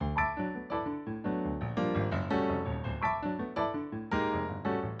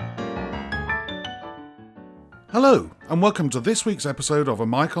Hello, and welcome to this week's episode of A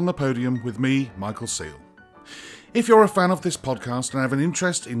Mic on the Podium with me, Michael Seal. If you're a fan of this podcast and have an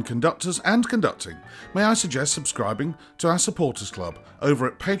interest in conductors and conducting, may I suggest subscribing to our supporters club over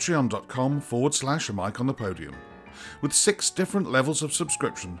at patreon.com/A Mic on the Podium. With 6 different levels of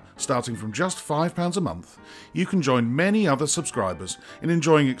subscription, starting from just £5 a month, you can join many other subscribers in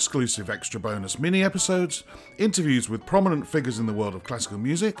enjoying exclusive extra bonus mini-episodes, interviews with prominent figures in the world of classical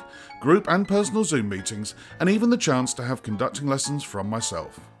music, group and personal Zoom meetings, and even the chance to have conducting lessons from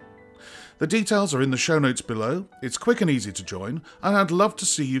myself. The details are in the show notes below. It's quick and easy to join, and I'd love to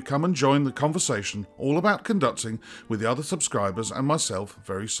see you come and join the conversation all about conducting with the other subscribers and myself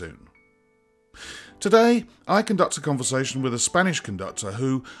very soon. Today, I conduct a conversation with a Spanish conductor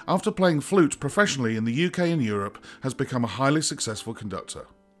who, after playing flute professionally in the UK and Europe, has become a highly successful conductor.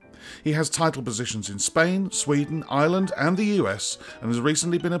 He has title positions in Spain, Sweden, Ireland and the US, and has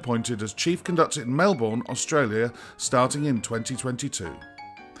recently been appointed as Chief Conductor in Melbourne, Australia, starting in 2022.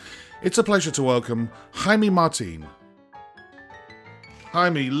 It's a pleasure to welcome Jaime Martín.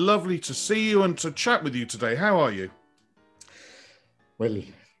 Jaime, lovely to see you and to chat with you today. How are you? Well,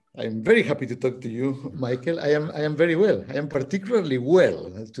 I'm very happy to talk to you, Michael. I am very well. I am particularly well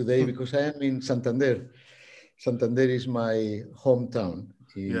today because I am in Santander. Santander is my hometown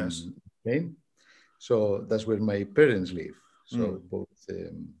in Spain. So that's where my parents live. So both,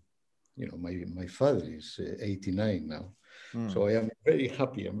 my father is 89 now. So I am very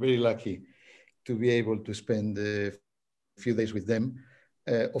happy. I'm very lucky to be able to spend a few days with them.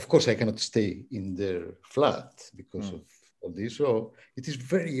 Of course, I cannot stay in their flat because of all this. So it is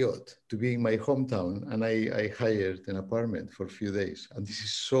very odd to be in my hometown, and I hired an apartment for a few days. And this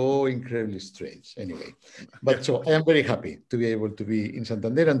is so incredibly strange anyway. But so I am very happy to be able to be in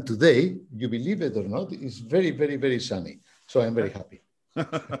Santander. And today, you believe it or not, it's very, very, very sunny. So I'm very happy.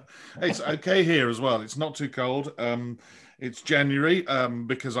 It's okay here as well. It's not too cold. It's January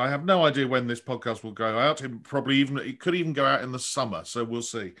because I have no idea when this podcast will go out. It could even go out in the summer. So we'll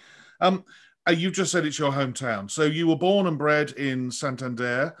see. You just said it's your hometown. So you were born and bred in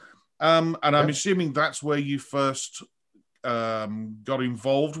Santander. And I'm assuming that's where you first got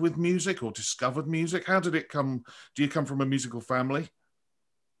involved with music or discovered music. How did it come? Do you come from a musical family?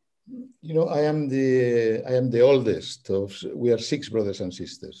 You know, I am the oldest we are 6 brothers and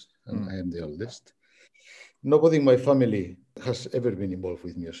sisters, and I am the oldest. Nobody in my family has ever been involved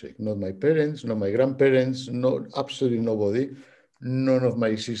with music. Not my parents, not my grandparents, absolutely nobody. None of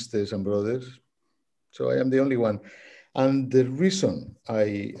my sisters and brothers. So I am the only one. And the reason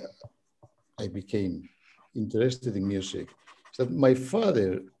I became interested in music is that my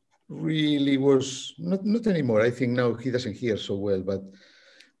father really was, not anymore. I think now he doesn't hear so well, but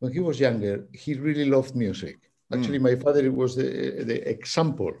when he was younger, he really loved music. Actually, my father was the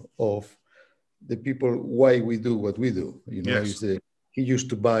example of the people why we do what we do. You know, he used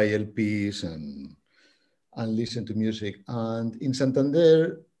to buy LPs and listen to music. And in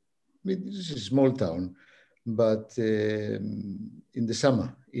Santander, this is a small town, but in the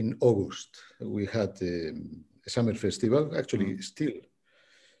summer, in August, we had a summer festival. Actually,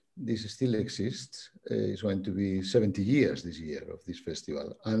 this still exists. It's going to be 70 years this year of this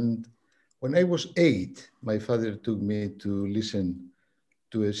festival. And when I was 8, my father took me to listen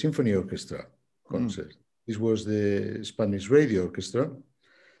to a symphony orchestra concert. This was the Spanish Radio Orchestra.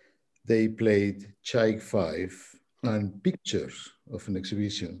 They played Chaik 5 and pictures of an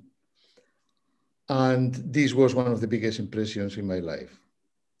exhibition. And this was one of the biggest impressions in my life,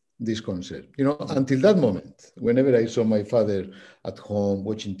 this concert. You know, until that moment, whenever I saw my father at home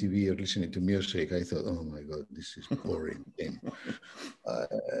watching TV or listening to music, I thought, oh my God, this is boring.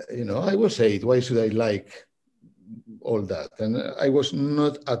 I was 8. Why should I like all that? And I was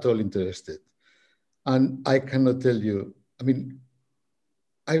not at all interested. And I cannot tell you, I mean,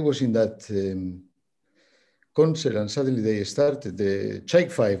 I was in that concert and suddenly they started. The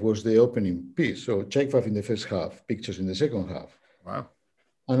Chaik 5 was the opening piece. So Chaik 5 in the first half, pictures in the second half. Wow.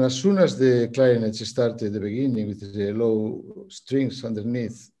 And as soon as the clarinets started at the beginning with the low strings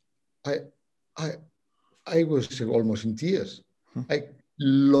underneath, I was almost in tears. I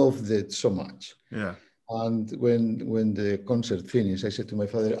loved it so much. Yeah. And when the concert finished, I said to my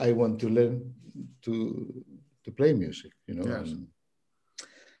father, I want to learn to play music, you know. Yes. And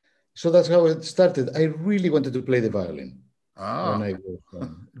so that's how it started. I really wanted to play the violin when I was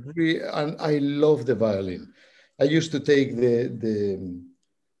young. And I love the violin. I used to take the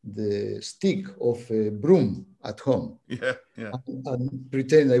stick of a broom at home and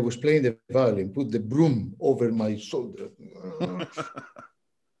pretend I was playing the violin, put the broom over my shoulder.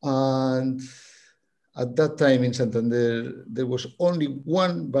 And at that time in Santander, there was only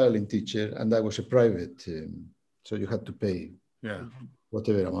one violin teacher, and that was a private So you had to pay Yeah.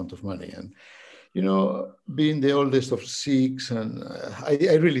 whatever amount of money. And, being the oldest of six, and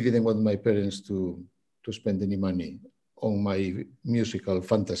I really didn't want my parents to spend any money on my musical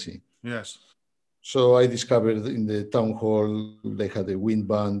fantasy. Yes. So I discovered in the town hall, they had a wind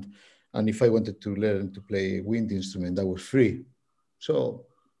band. And if I wanted to learn to play a wind instrument, that was free. So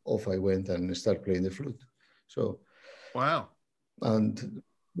off I went and started playing the flute. So, Wow. and it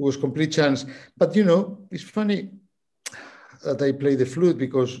was complete chance. But, it's funny that I play the flute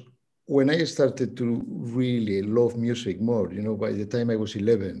because when I started to really love music more, by the time I was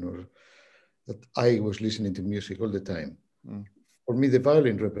 11, or that I was listening to music all the time. For me, the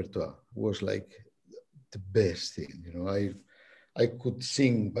violin repertoire was like the best thing. I could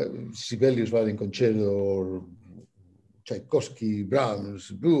sing Sibelius Violin Concerto or Tchaikovsky,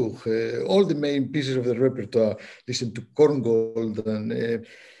 Brahms, Bruch, all the main pieces of the repertoire, listen to Korngold, and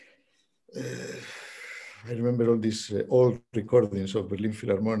I remember all these old recordings of Berlin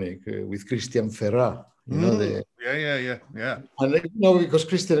Philharmonic with Christian Ferrat, Yeah. And because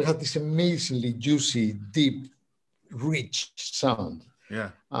Christian had this amazingly juicy, deep, rich sound.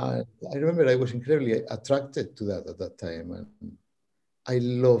 Yeah. I remember I was incredibly attracted to that at that time, and I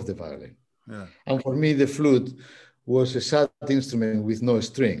love the violin. Yeah. And for me, the flute was a sad instrument with no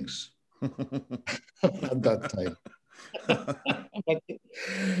strings at that time.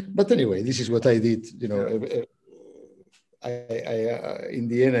 but anyway, this is what I did. In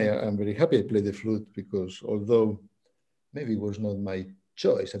the end, I'm very happy I played the flute because although maybe it was not my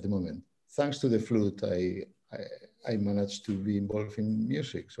choice at the moment, thanks to the flute, I managed to be involved in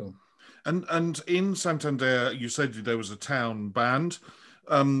music. So. And in Santander, you said there was a town band.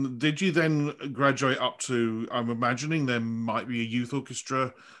 Did you then graduate up to, I'm imagining there might be a youth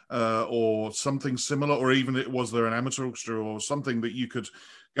orchestra or something similar, or even was there an amateur orchestra or something that you could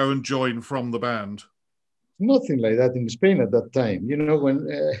go and join from the band? Nothing like that in Spain at that time. When,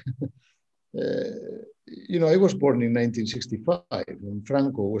 I was born in 1965 when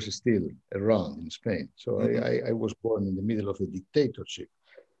Franco was still around in Spain. So I was born in the middle of the dictatorship.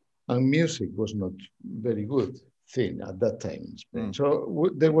 And music was not very good thing at that time in Spain. So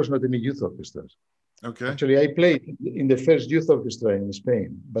there was not any youth orchestras. Okay. Actually, I played in the first youth orchestra in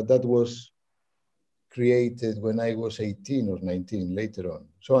Spain, but that was created when I was 18 or 19 later on.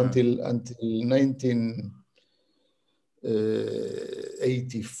 So until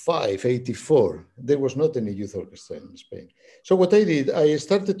 1985, 84, there was not any youth orchestra in Spain. So what I did, I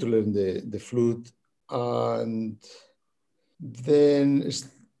started to learn the flute, and then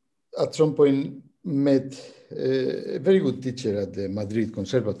at some point met a very good teacher at the Madrid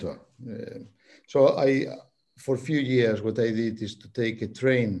Conservatoire. So for a few years, what I did is to take a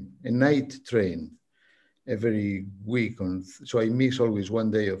night train every week. So I miss always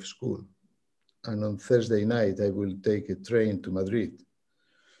one day of school. And on Thursday night, I will take a train to Madrid,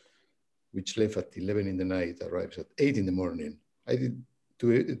 which left at 11 in the night, arrives at 8 in the morning. I did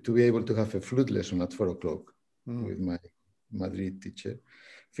to be able to have a flute lesson at 4 o'clock with my Madrid teacher,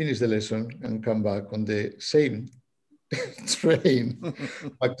 finish the lesson and come back on the same train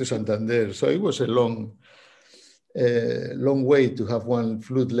back to Santander. So it was a long way to have one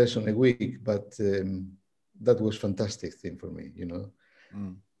flute lesson a week, but that was fantastic thing for me,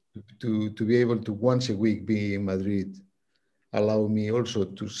 to be able to once a week be in Madrid, allow me also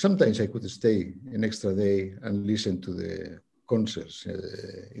to, sometimes I could stay an extra day and listen to the concerts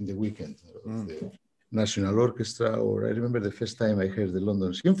in the weekend of the National Orchestra, or I remember the first time I heard the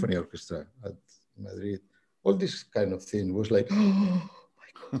London Symphony Orchestra at Madrid. All this kind of thing was like, oh my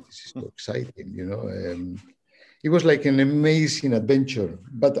God, this is so exciting, It was like an amazing adventure.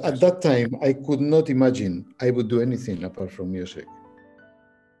 But at that time, I could not imagine I would do anything apart from music.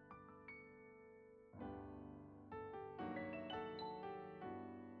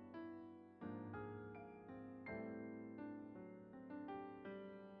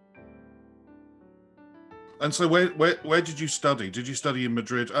 And so where did you study? Did you study in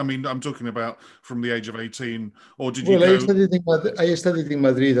Madrid? I mean, I'm talking about from the age of 18, or did you go... I studied in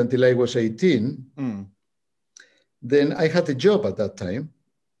Madrid until I was 18. Then I had a job at that time,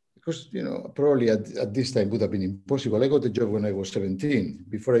 because, probably at this time would have been impossible. I got a job when I was 17.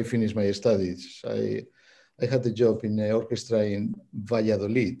 Before I finished my studies, I had a job in an orchestra in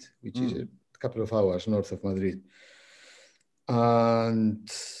Valladolid, which is a couple of hours north of Madrid. And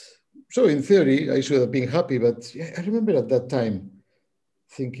so in theory, I should have been happy, but I remember at that time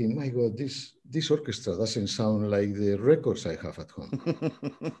thinking, my God, this orchestra doesn't sound like the records I have at home.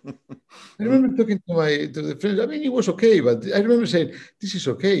 I remember talking to the friends. I mean, it was okay, but I remember saying, this is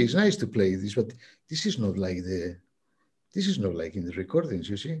okay, it's nice to play this, but this is not like in the recordings,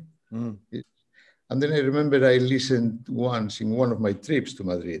 you see. And then I remember I listened once in one of my trips to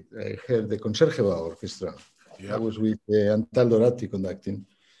Madrid. I heard the Concertgebouw Orchestra. Yeah. I was with Antal Doratti conducting.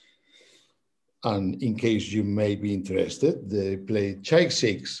 And in case you may be interested, they played Tchaik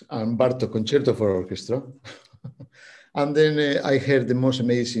 6 and Bartók Concerto for Orchestra. And then I heard the most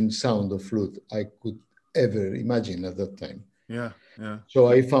amazing sound of flute I could ever imagine at that time. Yeah, yeah. So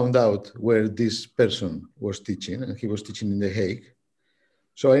I found out where this person was teaching, and he was teaching in The Hague.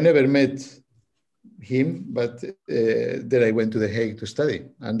 So I never met him, but then I went to The Hague to study,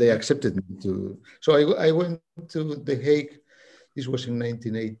 and they accepted me to. So I went to The Hague. This was in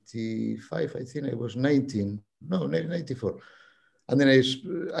 1985. I think I was 19. No, 1994. And then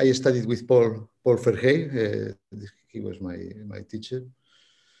I studied with Paul Verhey. He was my teacher.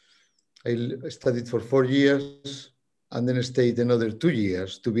 I studied for 4 years and then stayed another 2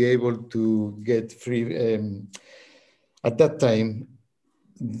 years to be able to get free. At that time,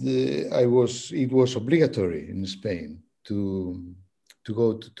 it was obligatory in Spain to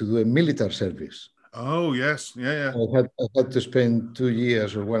go to do a military service. Oh, yes. Yeah, yeah. I had to spend 2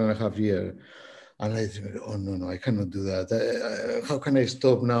 years or 1.5 years. And I said, oh, no, I cannot do that. How can I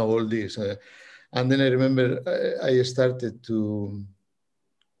stop now all this? And then I remember I started to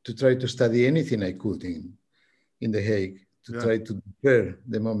try to study anything I could in The Hague to try to prepare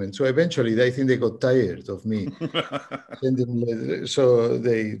the moment. So eventually, I think they got tired of me sending letters. So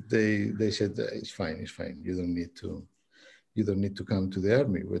they said, it's fine. You don't need to come to the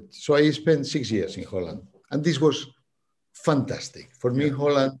army. But so I spent 6 years in Holland, and this was fantastic for me.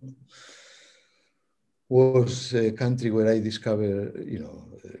 Holland was a country where I discovered,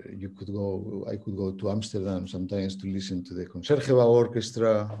 I could go to Amsterdam sometimes to listen to the Concertgebouw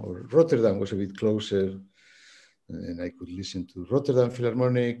Orchestra, or Rotterdam was a bit closer, and I could listen to Rotterdam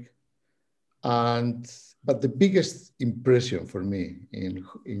Philharmonic. But the biggest impression for me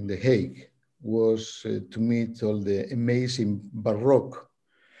in The Hague was to meet all the amazing Baroque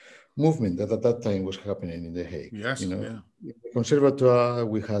movement that at that time was happening in The Hague. Yes, In the Conservatoire,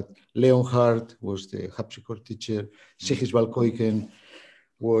 we had Leonhardt was the harpsichord teacher, Sigisbald Kuyken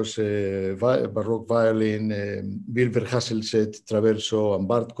was Baroque violin, Wilbur Hasselset, Traverso, and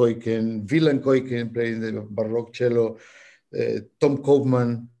Bart Kuyken, Willem Kuyken playing the Baroque cello, Tom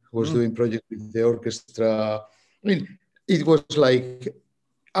Koopman was doing project with the orchestra. I mean, it was like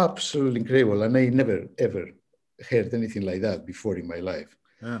absolutely incredible, and I never, ever heard anything like that before in my life.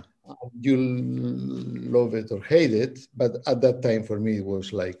 Yeah. You love it or hate it, but at that time for me it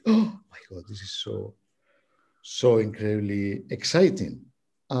was like, oh my God, this is so incredibly exciting.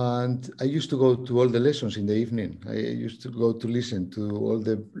 And I used to go to all the lessons in the evening. I used to go to listen to all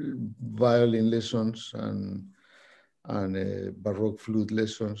the violin lessons and Baroque flute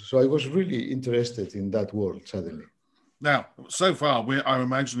lessons. So I was really interested in that world suddenly. Now, so far, I'm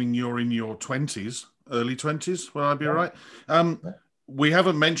imagining you're in your 20s, early 20s, will I be right? We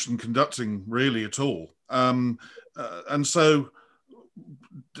haven't mentioned conducting really at all. And so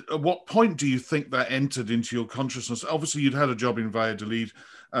at what point do you think that entered into your consciousness? Obviously, you'd had a job in Valladolid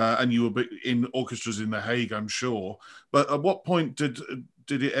and you were in orchestras in The Hague, I'm sure. But at what point did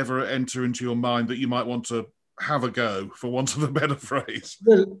it ever enter into your mind that you might want to have a go, for want of a better phrase?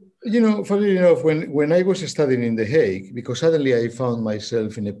 Well, funnily enough, when I was studying in The Hague, because suddenly I found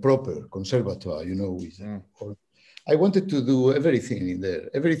myself in a proper conservatoire, I wanted to do everything in there.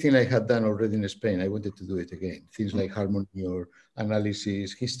 Everything I had done already in Spain, I wanted to do it again. Things like harmony or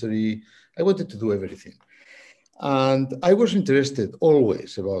analysis, history. I wanted to do everything. And I was interested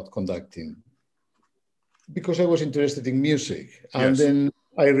always about conducting because I was interested in music. And then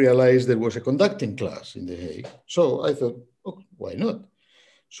I realized there was a conducting class in The Hague. So I thought, oh, why not?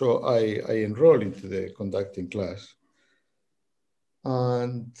 So I enrolled into the conducting class.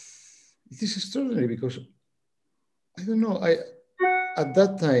 And it is extraordinary because I don't know. At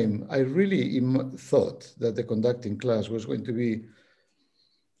that time, I really thought that the conducting class was going to be,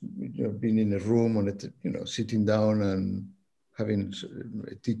 being in a room on it, sitting down and having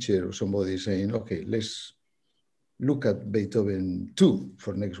a teacher or somebody saying, okay, let's look at Beethoven 2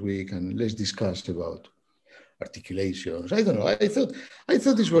 for next week and let's discuss about articulations. I don't know. I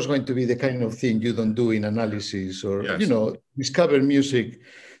thought this was going to be the kind of thing you don't do in analysis or, discover music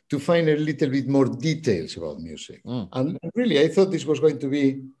to find a little bit more details about music. And really, I thought this was going to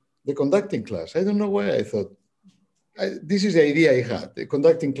be the conducting class. I don't know why I thought. This is the idea I had. The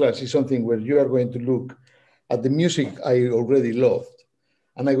conducting class is something where you are going to look at the music I already loved.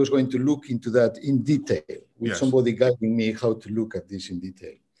 And I was going to look into that in detail with somebody guiding me how to look at this in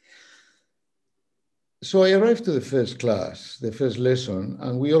detail. So I arrived to the first class, the first lesson,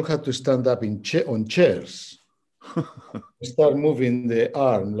 and we all had to stand up on chairs. start moving the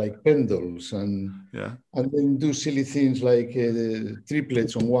arm like pendles Yeah. and then do silly things like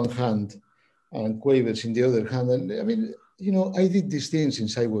triplets on one hand and quavers in the other hand. And I mean, I did these things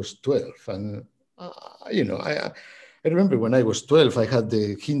since I was 12. And, I remember when I was 12, I had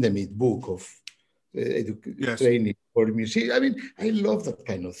the Hindemith book of Yes. training for music. I mean, I love that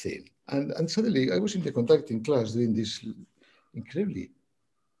kind of thing. And suddenly I was in the conducting class doing this incredibly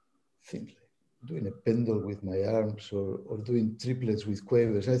thing, like doing a pendle with my arms or doing triplets with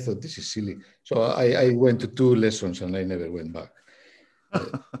quavers. I thought, this is silly. So I went to 2 lessons and I never went back.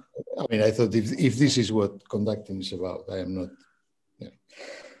 I mean, I thought if this is what conducting is about, I am not. Yeah.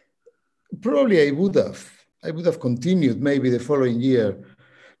 Probably I would have continued maybe the following year,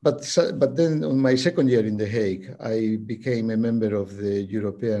 but then on my second year in The Hague, I became a member of the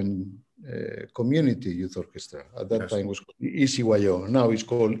European Community Youth Orchestra. At that time, it was called ECYO. Now it's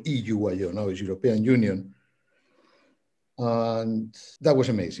called EUYO. Now it's European Union, and that was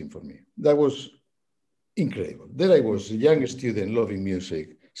amazing for me. That was incredible. There I was, a young student loving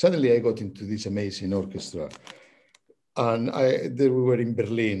music. Suddenly I got into this amazing orchestra. And there we were in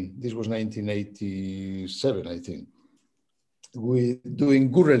Berlin. This was 1987, I think. Doing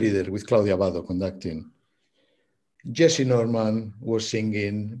Gurre Lieder with Claudia Abbado conducting. Jesse Norman was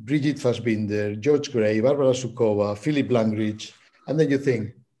singing, Brigitte Fassbinder, George Gray, Barbara Sukova, Philip Langridge. And then you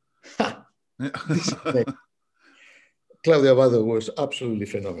think, this is amazing. Claudia Abbado was absolutely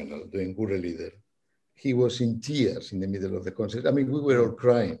phenomenal doing Gurre Lieder. He was in tears in the middle of the concert. I mean, we were all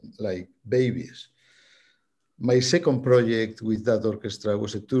crying like babies. My second project with that orchestra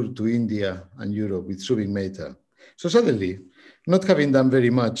was a tour to India and Europe with Subin Mehta. So suddenly, not having done very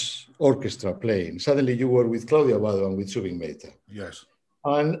much orchestra playing, suddenly you were with Claudia Abbado and with Subin Mehta. Yes.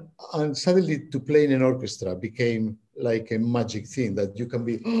 And suddenly to play in an orchestra became like a magic thing that you can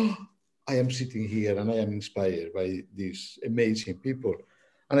be, I am sitting here and I am inspired by these amazing people.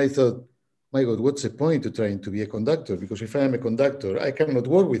 And I thought, my God, what's the point of trying to be a conductor? Because if I am a conductor, I cannot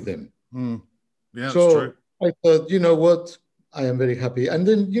work with them. Mm. Yeah, so that's true. I thought, you know what? I am very happy. And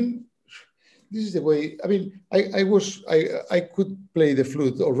then, this is the way, I mean, I could play the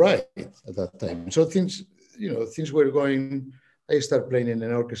flute all right at that time. So things were going, I started playing in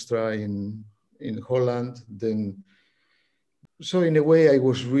an orchestra in Holland. Then, so in a way, I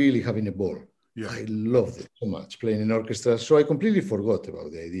was really having a ball. Yeah. I loved it so much, playing in orchestra. So I completely forgot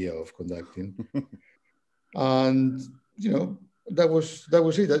about the idea of conducting. And, that was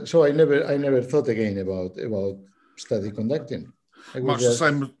it. So I never thought again about study conducting. Much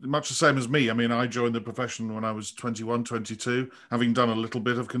the same as me. I mean, I joined the profession when I was 21, 22, having done a little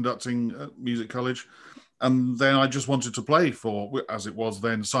bit of conducting at music college. And then I just wanted to play for, as it was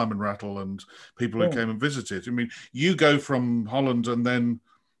then, Simon Rattle and people who came and visited. I mean, you go from Holland and then,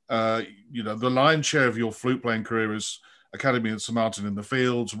 the lion's share of your flute playing career is Academy at St Martin in the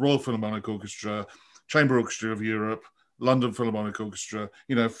Fields, Royal Philharmonic Orchestra, Chamber Orchestra of Europe, London Philharmonic Orchestra,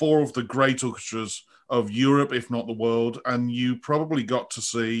 4 of the great orchestras of Europe, if not the world. And you probably got to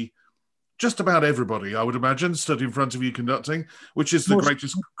see just about everybody, I would imagine, stood in front of you conducting, which is the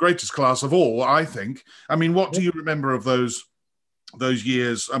greatest class of all, I think. I mean, what do you remember of those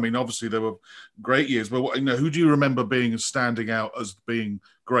years? I mean, obviously they were great years, but who do you remember being standing out as being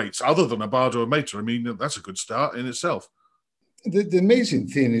greats, other than Abbado and Mehta? I mean, that's a good start in itself. The amazing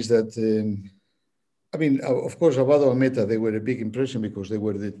thing is that, of course, Abbado and Mehta, they were a big impression because they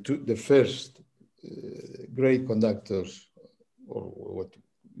were the first great conductors,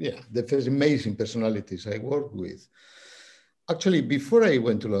 the first amazing personalities I worked with. Actually, before I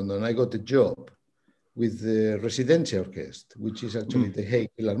went to London, I got a job with the Residencia Orchestra, which is actually the Hague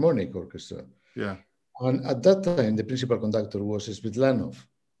Philharmonic Orchestra. Yeah. And at that time, the principal conductor was Svetlanov.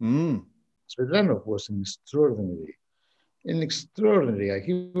 Svetlanov was an extraordinary guy.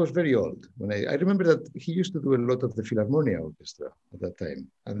 He was very old. When I remember that he used to do a lot of the Philharmonia Orchestra at that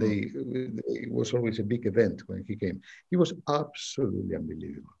time. And it was always a big event when he came. He was absolutely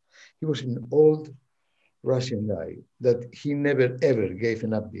unbelievable. He was an old Russian guy that he never, ever gave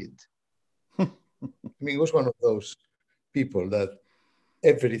an upbeat. I mean, he was one of those people that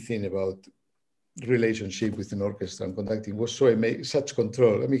everything about relationship with an orchestra and conducting was so amazing, such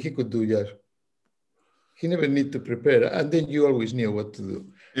control. I mean, he could do he never need to prepare, and then you always knew what to do.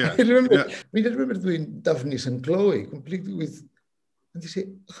 Yeah. I remember doing Daphnis and Chloe completely with, and they say,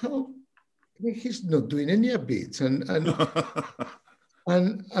 how? I mean, he's not doing any upbeats, and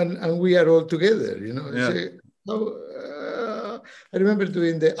we are all together, Yeah. Say, I remember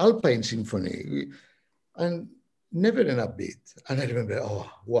doing the Alpine Symphony, and never an upbeat. And I remember,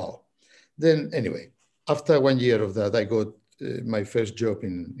 oh, wow. Then anyway, after 1 year of that, I got my first job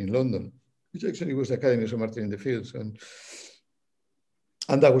in London. which actually was the Academy of Martin in the Fields. And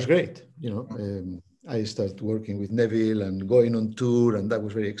that was great. I started working with Neville and going on tour, and that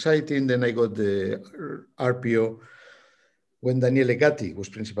was very exciting. Then I got the RPO when Daniele Gatti was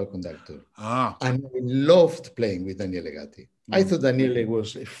principal conductor. And I loved playing with Daniele Gatti. I thought Daniele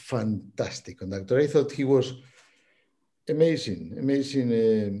was a fantastic conductor. I thought he was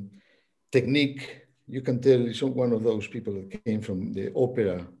amazing technique. You can tell he's one of those people that came from the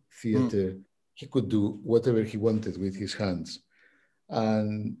opera theater. He could do whatever he wanted with his hands.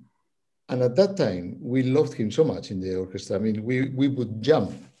 And at that time, we loved him so much in the orchestra. I mean, we would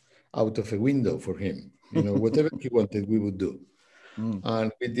jump out of a window for him. Whatever he wanted, we would do.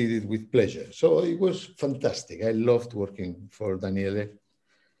 And we did it with pleasure. So it was fantastic. I loved working for Daniele.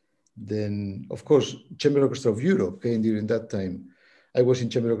 Then, of course, Chamber Orchestra of Europe came during that time. I was in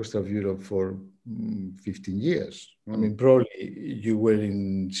Chamber Orchestra of Europe for 15 years. I mean, probably you were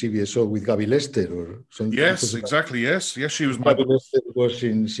in CBSO with Gaby Lester or something. Yes, exactly. Yes, she was. Gaby Lester was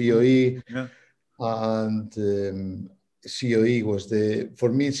in COE. Yeah. And COE was for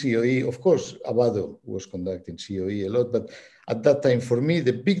me, COE, of course, Abado was conducting COE a lot, but at that time, for me,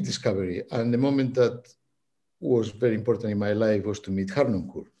 the big discovery and the moment that was very important in my life was to meet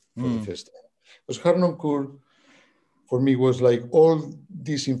Harnoncourt for the first time. Because Harnoncourt, for me, was like all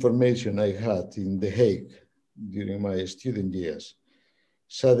this information I had in The Hague during my student years.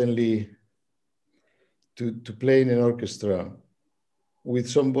 Suddenly, to play in an orchestra with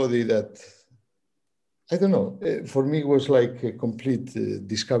somebody that, I don't know, for me, it was like a complete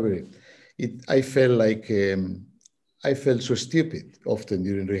discovery. I felt so stupid often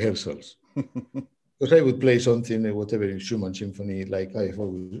during rehearsals. Because I would play something, whatever, in Schumann Symphony, like I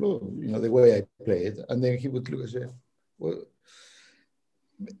always, the way I play it. And then he would look and say, well,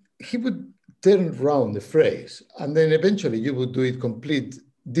 he would turn around the phrase. And then eventually you would do it complete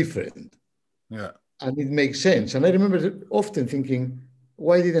different. Yeah. And it makes sense. And I remember often thinking,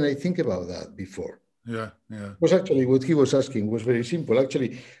 why didn't I think about that before? Yeah. Because actually what he was asking was very simple.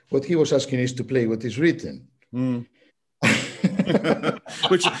 Actually, what he was asking is to play what is written.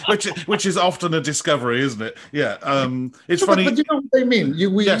 which is often a discovery, isn't it? Yeah. It's funny. But you know what I mean?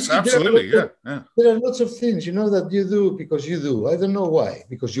 Yes, absolutely. There are lots of things, that you do because you do. I don't know why.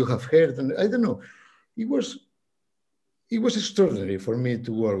 Because you have heard, and I don't know. It was extraordinary for me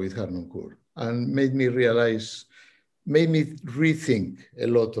to work with Harnoncourt and made me rethink a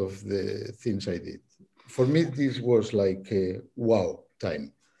lot of the things I did. For me, this was like a wow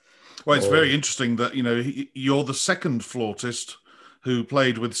time. Well, it's very interesting that, you're the second flautist who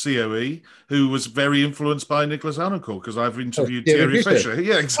played with COE, who was very influenced by Nicholas Harnoncourt, because I've interviewed Thierry Fischer.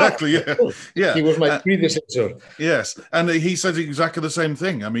 Yeah, exactly. Yeah. He was my predecessor. Yes. And he said exactly the same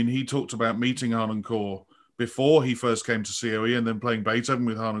thing. I mean, he talked about meeting Harnoncourt before he first came to COE and then playing Beethoven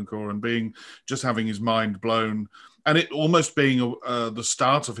with Harnoncourt and having his mind blown. And it almost being the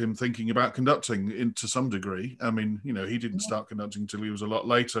start of him thinking about conducting to some degree. I mean, he didn't start conducting until he was a lot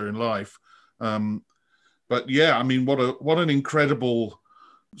later in life. But yeah, I mean, what an incredible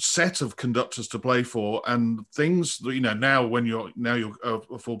set of conductors to play for, and things that, now you're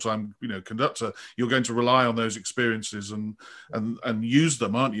a full-time conductor, you're going to rely on those experiences and use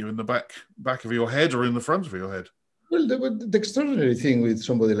them, aren't you, in the back of your head or in the front of your head? Well, the extraordinary thing with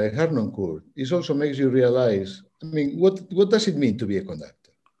somebody like Harnoncourt is also makes you realize, I mean, what does it mean to be a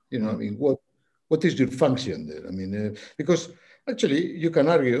conductor? I mean, what is your function there? I mean, because actually you can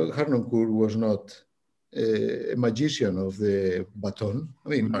argue Harnoncourt was not a magician of the baton. I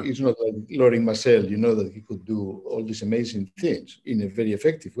mean, It's not like Loring Marcel, that he could do all these amazing things in a very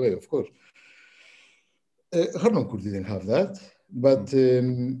effective way, of course. Harnoncourt didn't have that.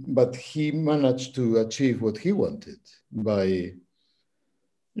 But he managed to achieve what he wanted by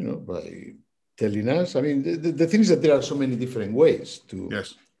telling us. I mean, the thing is that there are so many different ways to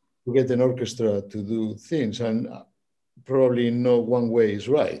get an orchestra to do things, and probably no one way is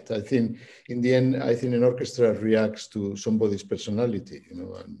right. I think in the end, an orchestra reacts to somebody's personality,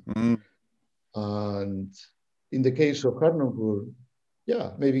 and in the case of Harnoncourt,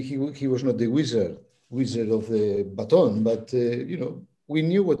 maybe he was not the wizard of the baton, but we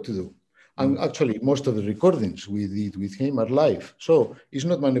knew what to do. And actually, most of the recordings we did with him are live, so it's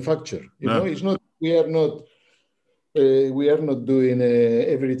not manufactured. It's not. We are not doing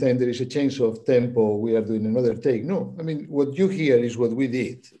every time there is a change of tempo, we are doing another take. No, I mean, what you hear is what we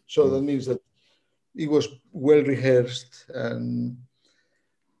did. So that means that it was well rehearsed, and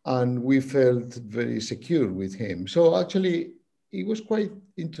we felt very secure with him. So actually, it was quite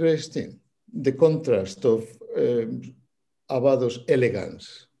interesting, the contrast of Abado's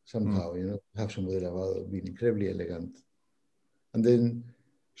elegance somehow, have somebody like Abado being incredibly elegant. And then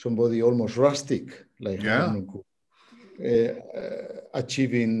somebody almost rustic like Yeah. Harnoncourt,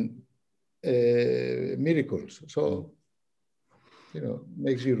 achieving miracles. So,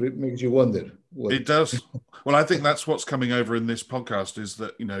 makes you wonder what. It does. Well, I think that's what's coming over in this podcast is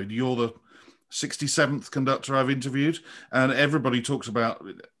that, you're the 67th conductor I've interviewed, and everybody talks about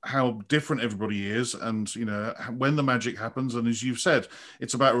how different everybody is and, when the magic happens. And as you've said,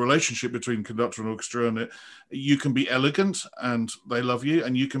 it's about a relationship between conductor and orchestra, and you can be elegant and they love you,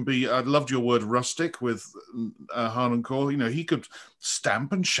 and you can be, I loved your word rustic with Harnoncourt. He could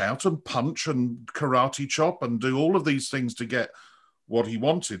stamp and shout and punch and karate chop and do all of these things to get what he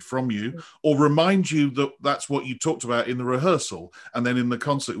wanted from you, or remind you that that's what you talked about in the rehearsal, and then in the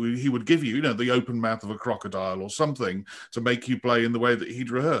concert he would give you, the open mouth of a crocodile or something to make you play in the way that he'd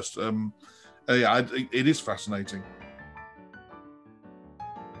rehearsed. It is fascinating.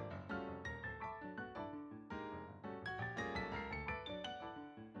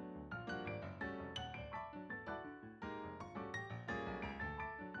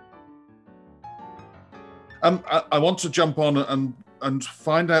 I want to jump on and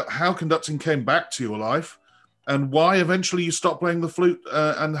find out how conducting came back to your life and why eventually you stopped playing the flute,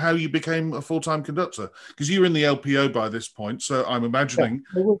 and how you became a full-time conductor. Because you were in the LPO by this point, so I'm imagining...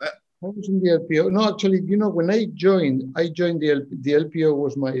 Yeah, I was in the LPO. No, actually, when I joined the LPO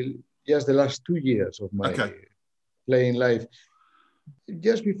was the last 2 years of my playing life.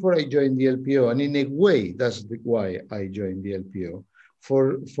 Just before I joined the LPO, and in a way, that's why I joined the LPO.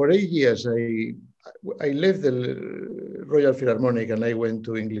 For 8 years, I left the Royal Philharmonic and I went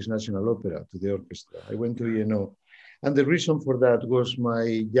to English National Opera, to the orchestra. I went to ENO. And the reason for that was my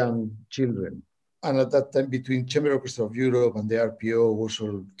young children. And at that time, between Chamber Orchestra of Europe and the RPO was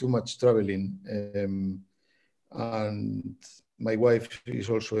too much traveling. And my wife is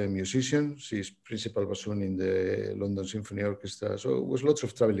also a musician. She's principal bassoon in the London Symphony Orchestra. So it was lots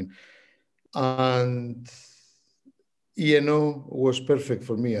of traveling. And ENO was perfect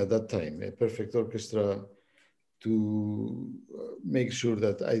for me at that time, a perfect orchestra to make sure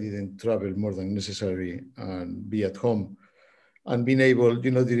that I didn't travel more than necessary and be at home. And being able,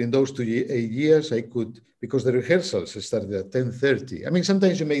 during those 8 years, I could, because the rehearsals started at 10:30. I mean,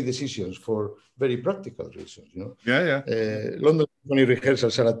 sometimes you make decisions for very practical reasons, Yeah. London Symphony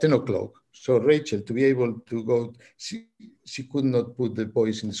rehearsals are at 10 o'clock. So Rachel, to be able to go, she could not put the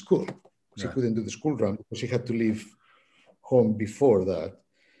boys in school. She couldn't do the school run because she had to leave home before that.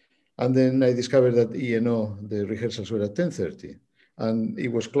 And then I discovered that ENO, the rehearsals were at 10:30, and it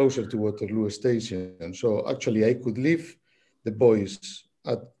was closer to Waterloo Station. So actually I could leave the boys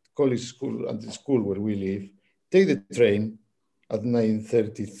at college school, at the school where we live, take the train at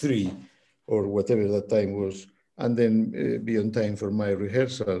 9:33 or whatever that time was, and then be on time for my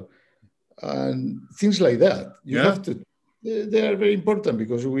rehearsal. And things like that. You have to, they are very important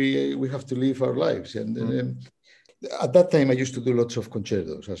because we have to live our lives. And at that time, I used to do lots of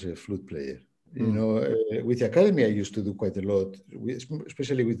concertos as a flute player. With the academy, I used to do quite a lot,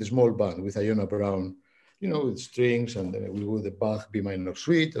 especially with the small band, with Iona Brown, with strings, and we would the Bach B minor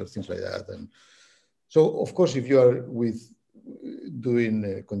suite or things like that. And so, of course, if you are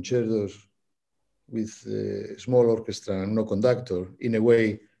doing concertos with a small orchestra and no conductor, in a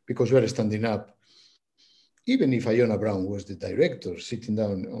way, because you are standing up, even if Iona Brown was the director sitting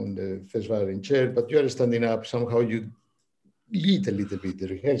down on the first violin chair, but you are standing up, somehow you lead a little bit the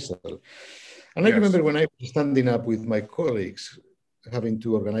rehearsal. And I remember when I was standing up with my colleagues, having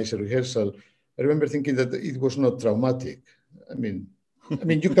to organize a rehearsal, I remember thinking that it was not traumatic. I mean,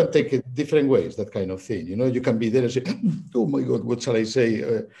 you can take it different ways, that kind of thing. You can be there and say, oh my God, what shall I say?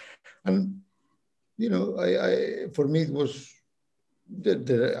 For me, it was,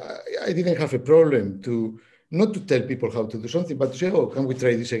 I didn't have a problem not to tell people how to do something, but to say, oh, can we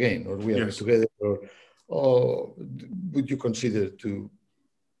try this again? Or we are together, or would you consider to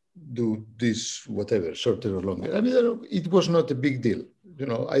do this, whatever, shorter or longer? I mean, it was not a big deal.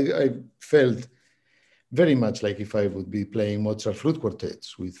 I felt very much like if I would be playing Mozart flute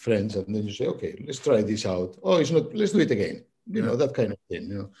quartets with friends, and then you say, okay, let's try this out. Oh, it's not, let's do it again. That kind of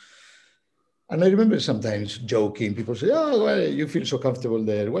thing, And I remember sometimes joking, people say, oh, well, you feel so comfortable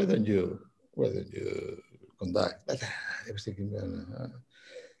there. Why don't you conduct? But I was thinking,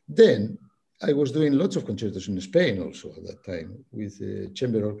 Then I was doing lots of concertos in Spain also at that time with the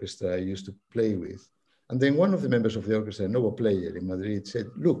chamber orchestra I used to play with. And then one of the members of the orchestra, a Novo player in Madrid, said,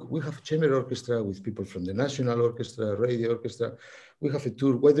 look, we have a chamber orchestra with people from the National Orchestra, Radio Orchestra. We have a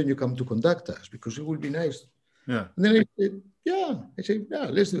tour. Why don't you come to conduct us? Because it will be nice. Yeah. And then I said,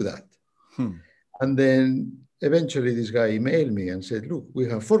 let's do that. And then eventually this guy emailed me and said, look, we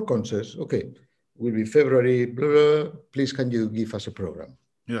have 4 concerts. Okay, will be February, blah, blah, blah. Please, can you give us a program?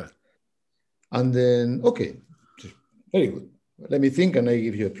 Yeah. And then, okay, very good. Let me think and I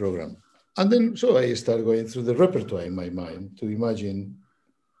give you a program. And then, so I start going through the repertoire in my mind to imagine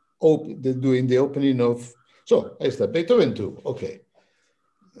doing the opening of, so I start Beethoven 2, okay.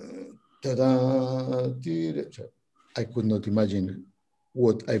 So I could not imagine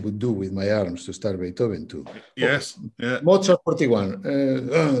what I would do with my arms to start Beethoven 2. Yes. Okay. Yeah. Mozart 41.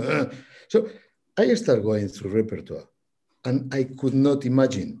 So I start going through repertoire and I could not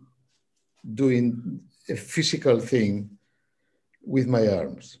imagine doing a physical thing with my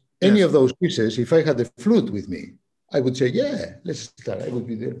arms. Any Yes. of those pieces, if I had the flute with me, I would say, yeah, let's start. I would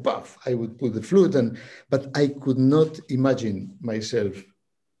be there, puff. I would put the flute, but I could not imagine myself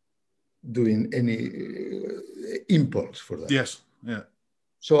doing any impulse for that. Yes. Yeah.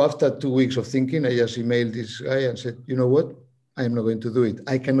 So after 2 weeks of thinking, I just emailed this guy and said, you know what? I am not going to do it.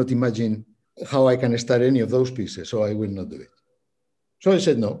 I cannot imagine how I can start any of those pieces, so I will not do it. So I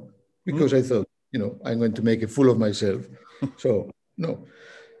said no, because I thought, I'm going to make a fool of myself. So no.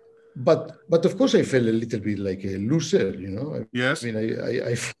 But of course I felt a little bit like a loser, Yes. I mean,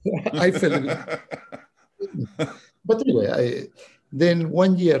 I felt, but anyway, then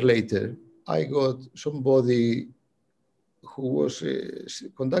 1 year later, I got somebody who was a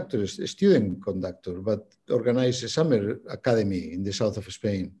conductor, a student conductor, but organized a summer academy in the south of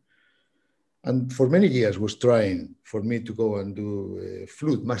Spain. And for many years was trying for me to go and do a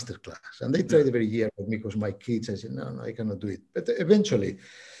flute masterclass. And they tried every year for me because my kids, I said, no, I cannot do it. But eventually,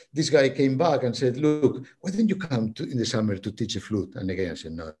 this guy came back and said, look, why don't you come in the summer to teach a flute? And again, I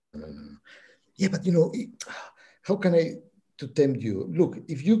said, no. Yeah, but how can I to tempt you? Look,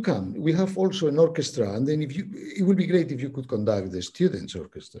 if you come, we have also an orchestra. And then it would be great if you could conduct the students'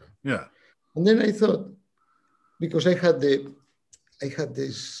 orchestra. Yeah. And then I thought, because I had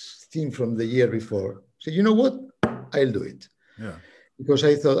this theme from the year before. So you know what? I'll do it. Yeah. Because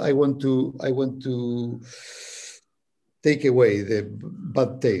I thought I want to take away the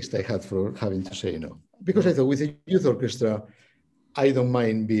bad taste I had for having to say no. Because I thought with a youth orchestra, I don't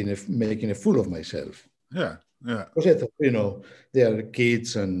mind making a fool of myself. Yeah. Yeah. Because I thought, they are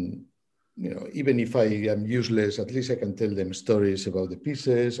kids and, even if I am useless, at least I can tell them stories about the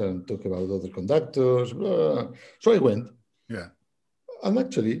pieces and talk about other conductors. Blah. So I went. Yeah. And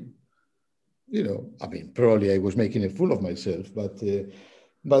actually, probably I was making a fool of myself, but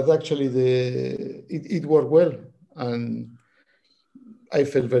actually it worked well. And I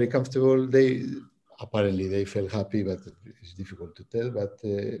felt very comfortable. Apparently they felt happy, but it's difficult to tell. But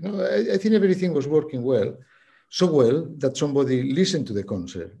I think everything was working well. So well that somebody listened to the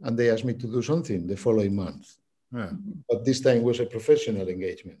concert and they asked me to do something the following month. Yeah. But this time was a professional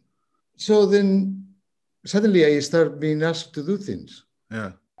engagement. So then suddenly I started being asked to do things.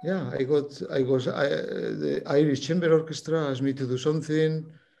 Yeah. Yeah, the Irish Chamber Orchestra asked me to do something.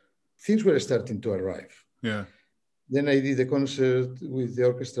 Things were starting to arrive. Yeah. Then I did a concert with the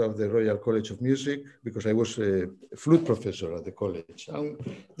orchestra of the Royal College of Music because I was a flute professor at the college. And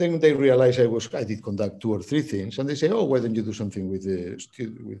then they realized I did conduct 2 or 3 things, and they say, "Oh, why don't you do something with the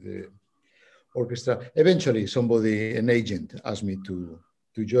orchestra?" Eventually, an agent, asked me to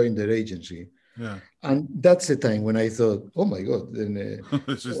join their agency. Yeah. And that's the time when I thought, "Oh my God!" Then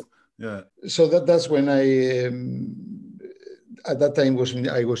yeah. So that's when I at that time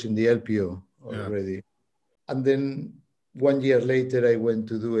I was in the LPO already. Yeah. And then 1 year later, I went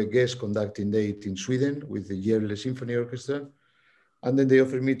to do a guest conducting date in Sweden with the Gävle Symphony Orchestra. And then they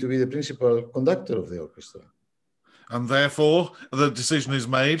offered me to be the principal conductor of the orchestra. And therefore, the decision is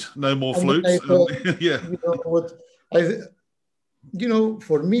made, no more and flutes. Thought, yeah.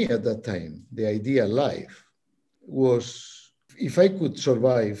 For me at that time, the idea life was if I could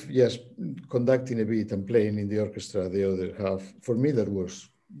survive just conducting a bit and playing in the orchestra the other half, for me that was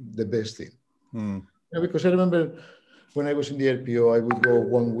the best thing. Because I remember when I was in the LPO, I would go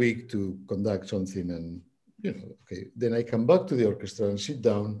 1 week to conduct something and, then I come back to the orchestra and sit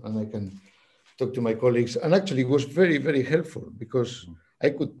down and I can talk to my colleagues. And actually it was very, very helpful because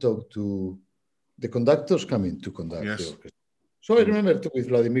I could talk to the conductors coming to conduct the orchestra. So I remember with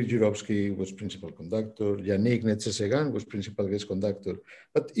Vladimir Jurovsky was principal conductor, Yannick Netzesegan was principal guest conductor.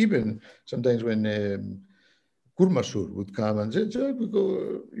 But even sometimes when Kurmasur would come and say,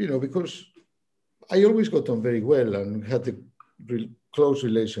 because I always got on very well and had a close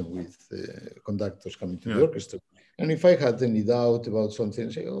relation with conductors coming to the orchestra. And if I had any doubt about something,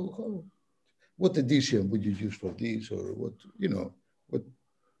 I say, what edition would you use for this? Or what,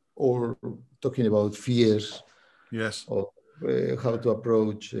 or talking about fears. Yes. Or how to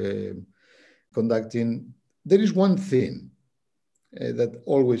approach conducting. There is one thing that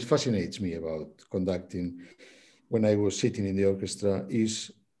always fascinates me about conducting when I was sitting in the orchestra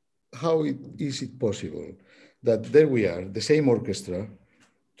is how is it possible that there we are, the same orchestra,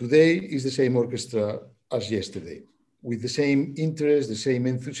 today is the same orchestra as yesterday, with the same interest, the same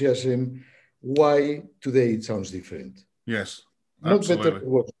enthusiasm. Why today it sounds different? Yes, Not better absolutely.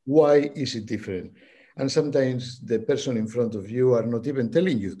 or worse. Why is it different? And sometimes the person in front of you are not even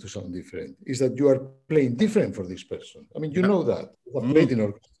telling you to sound different. Is that you are playing different for this person. I mean, you Yeah. know that. You have played in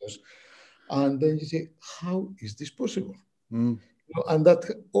orchestras. And then you say, how is this possible? And that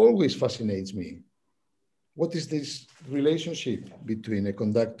always fascinates me. What is this relationship between a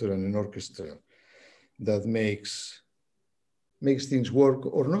conductor and an orchestra that makes things work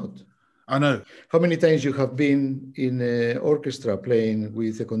or not? I know. How many times you have been in an orchestra playing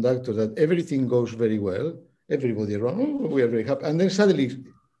with a conductor that everything goes very well, everybody around, oh, we are very happy, and then suddenly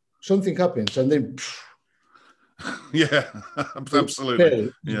something happens, and then Yeah, the absolutely. spell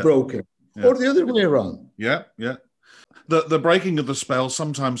is Yeah, broken, yeah, or the other way around. yeah, yeah. The breaking of the spell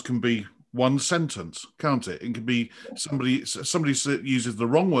sometimes can be one sentence, can't it? It can be somebody uses the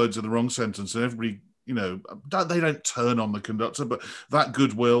wrong words in the wrong sentence, and everybody, they don't turn on the conductor, but that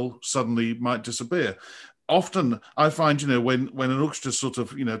goodwill suddenly might disappear. Often I find, when an orchestra sort of,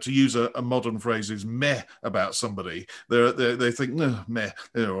 to use a modern phrase, is meh about somebody, they think, no, meh,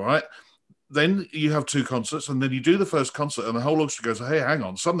 they're all right. Then you have two concerts, and then you do the first concert, and the whole orchestra goes, "Hey, hang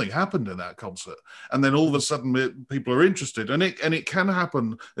on, something happened in that concert," and then all of a sudden people are interested, and it can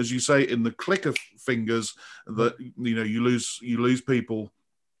happen, as you say, in the click of fingers that you lose people,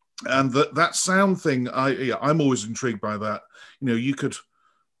 and that sound thing. I'm always intrigued by that. You could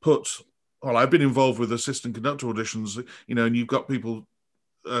put. Well, I've been involved with assistant conductor auditions, and you've got people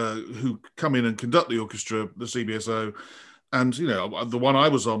who come in and conduct the orchestra, the CBSO. And the one I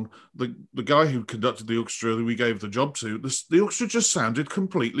was on, the guy who conducted the orchestra that we gave the job to, the orchestra just sounded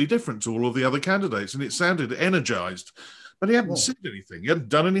completely different to all of the other candidates, and it sounded energized, but he hadn't said anything, he hadn't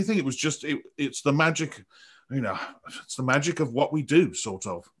done anything. It was just it's the magic, it's the magic of what we do, sort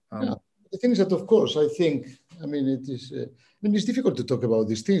of. Yeah. The things that, of course, I think, I mean, it is. It's difficult to talk about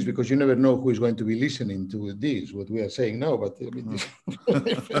these things because you never know who is going to be listening to this, what we are saying now. But I mean,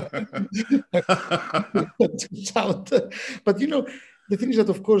 but the thing is that,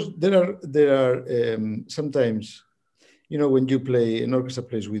 of course, there are sometimes, when you play an orchestra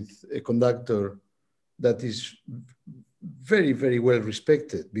plays with a conductor that is very, very well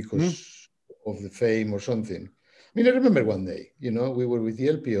respected because of the fame or something. I mean, I remember one day, we were with the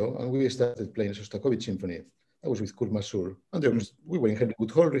LPO and we started playing Shostakovich Symphony. I was with Kurt Masur, and we were in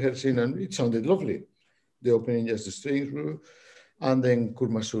Hollywood Hall rehearsing, and it sounded lovely. The opening, just the strings, and then Kurt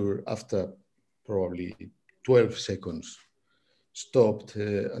Masur, after probably 12 seconds, stopped,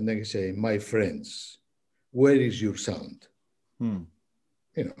 and then he said, "My friends, where is your sound?" And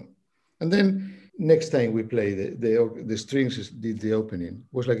then next time we played, the strings did the opening,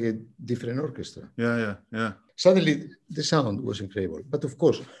 was like a different orchestra. Yeah. Suddenly, the sound was incredible. But of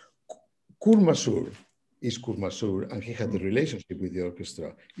course, Kurt Masur is Kurt Masur, and he had a relationship with the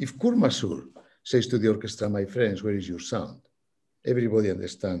orchestra. If Kurt Masur says to the orchestra, "My friends, where is your sound?" everybody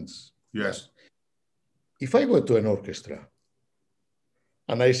understands. Yes. That. If I go to an orchestra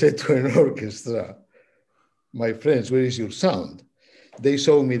and I say to an orchestra, "My friends, where is your sound?" they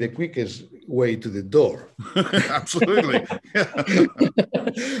show me the quickest way to the door. Absolutely.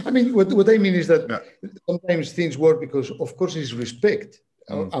 I mean, what I mean is that sometimes things work because, of course, it's respect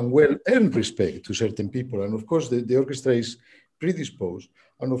and well-earned respect to certain people. And, of course, the orchestra is predisposed.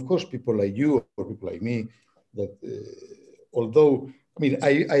 And, of course, people like you or people like me, that although, I mean,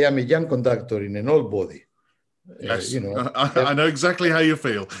 I am a young conductor in an old body. Yes, I know exactly how you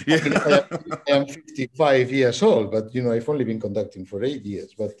feel. Yeah. I am 55 years old, but I've only been conducting for 8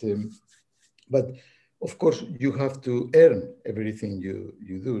 years. But of course, you have to earn everything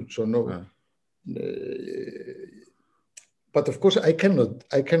you do. So no, but of course, I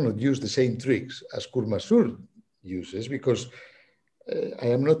cannot use the same tricks as Kurt Masur uses because I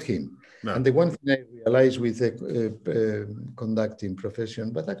am not him. No. And the one thing I realized with the conducting profession,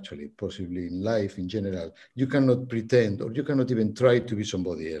 but actually possibly in life in general, you cannot pretend or you cannot even try to be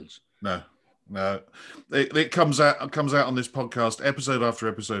somebody else. No. It comes out on this podcast episode after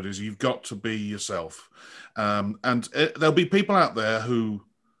episode is you've got to be yourself. And there'll be people out there who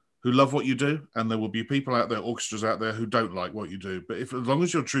love what you do, and there will be people out there, orchestras out there, who don't like what you do. But as long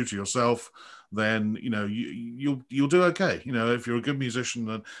as you're true to yourself, then you'll do okay. If you're a good musician,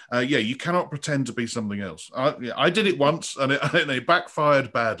 then you cannot pretend to be something else. I did it once, and it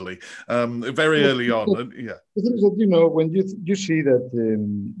backfired badly very early on. And, the thing is that when you see that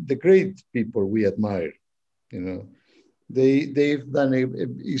the great people we admire, they've done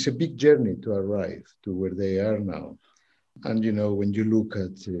it's a big journey to arrive to where they are now. And when you look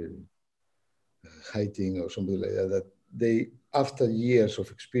at Hiting or something like that, that they, after years of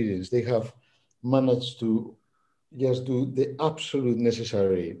experience, they have managed to just do the absolute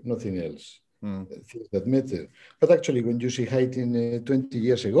necessary, nothing else, things that matter. But actually, when you see Hiting 20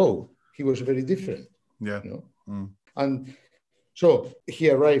 years ago, he was very different. Yeah. And so he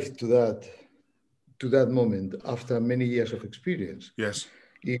arrived to that moment after many years of experience. Yes.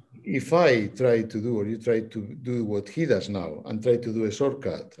 If I try to do, or you try to do what he does now and try to do a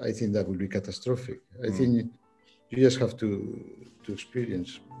shortcut, I think that will be catastrophic. I think you just have to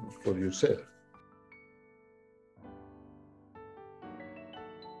experience for yourself.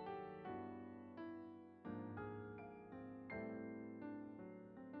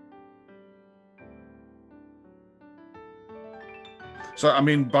 So, I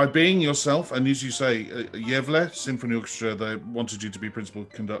mean, by being yourself, and as you say, Yevle Symphony Orchestra, they wanted you to be principal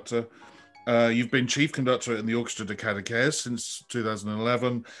conductor. You've been chief conductor in the Orchestra de Cadaqués since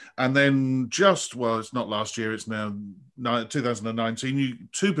 2011. And then it's not last year, it's now 2019,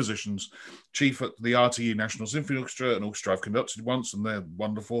 two positions, chief at the RTE National Symphony Orchestra, an orchestra I've conducted once, and they're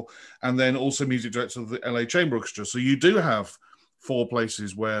wonderful. And then also music director of the LA Chamber Orchestra. So you do have 4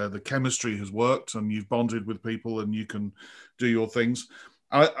 places where the chemistry has worked and you've bonded with people and you can do your things.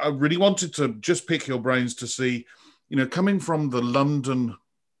 I really wanted to just pick your brains to see, coming from the London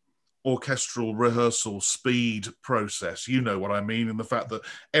orchestral rehearsal speed process, you know what I mean, and the fact that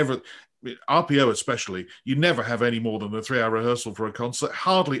RPO especially, you never have any more than a 3-hour rehearsal for a concert,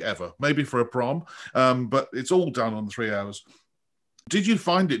 hardly ever, maybe for a prom, but it's all done on 3 hours. Did you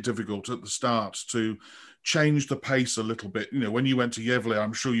find it difficult at the start to change the pace a little bit? When you went to Yevle,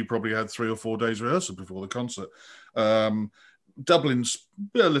 I'm sure you probably had 3 or 4 days rehearsal before the concert. Dublin's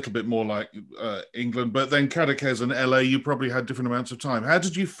a little bit more like England, but then Cadaqués and LA, you probably had different amounts of time. How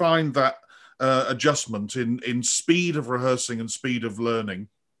did you find that adjustment in speed of rehearsing and speed of learning?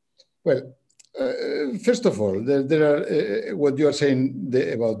 Well, first of all, there are what you are saying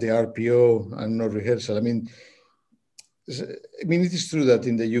about the RPO and no rehearsal. I mean, it is true that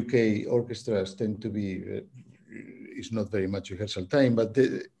in the UK, orchestras tend to be, it's not very much rehearsal time, but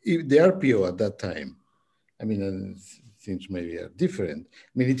the RPO at that time, and things maybe are different.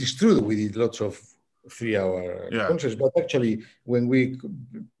 It is true that we did lots of 3-hour concerts, but actually when we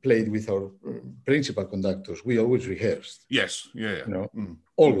played with our principal conductors, we always rehearsed. Yes,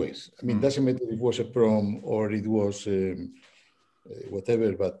 Always. Doesn't matter if it was a prom or it was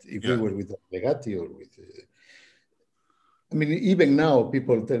whatever, but if we were with a legati or with... even now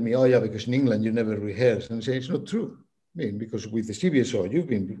people tell me, oh yeah, because in England you never rehearse. And I say, it's not true. Because with the CBSO,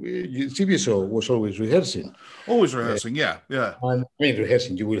 CBSO was always rehearsing. Always rehearsing, yeah. And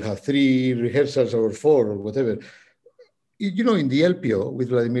rehearsing, you will have 3 rehearsals or 4 or whatever. In the LPO with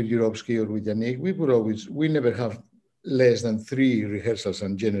Vladimir Yurovsky or with Yannick, we never have less than 3 rehearsals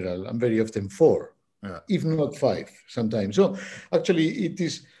in general, and very often 4, if not 5 sometimes. So actually it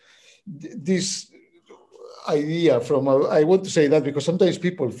is this idea from, I want to say that because sometimes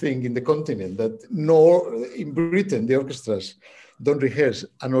people think in the continent that in Britain, the orchestras don't rehearse.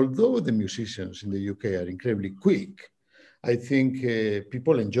 And although the musicians in the UK are incredibly quick, I think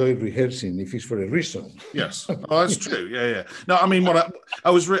people enjoy rehearsing if it's for a reason. Yes, that's true. Yeah. No,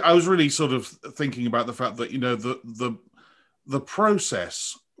 I was really sort of thinking about the fact that, the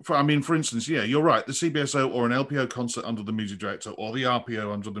process, for instance, you're right. The CBSO or an LPO concert under the music director or the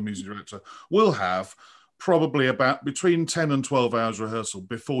RPO under the music director will have probably about between 10 and 12 hours rehearsal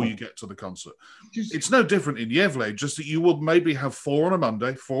before you get to the concert. It's no different in Yevle, just that you will maybe have 4 on a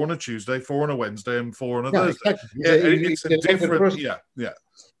Monday, 4 on a Tuesday, 4 on a Wednesday, and 4 on a Thursday. Exactly. It's a different, yeah.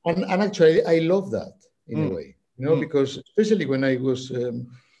 And actually, I love that in a way, because especially when I was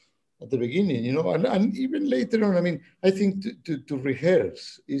at the beginning, and even later on, I think to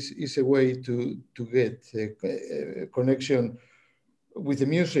rehearse is a way to get a connection with the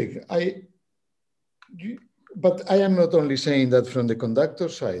music. But I am not only saying that from the conductor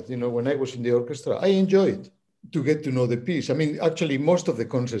side. When I was in the orchestra, I enjoyed to get to know the piece. Actually, most of the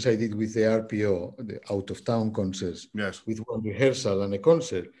concerts I did with the RPO, the out-of-town concerts, with one rehearsal and a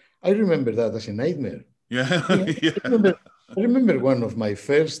concert, I remember that as a nightmare. Yeah. I remember one of my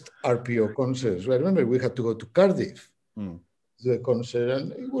first RPO concerts. I remember we had to go to Cardiff to the concert,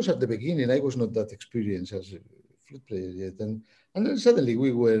 and it was at the beginning. I was not that experienced as a flute player yet, and then suddenly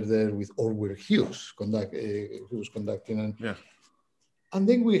we were there with Orwell Hughes, who was conducting. And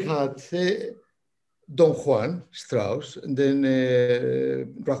then we had Don Juan, Strauss, and then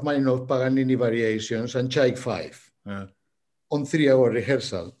Rachmaninoff, Paganini variations, and Chaik 5. Yeah. on 3-hour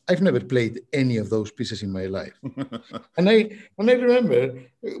rehearsal. I've never played any of those pieces in my life. And I remember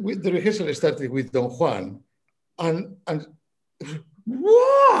the rehearsal started with Don Juan, and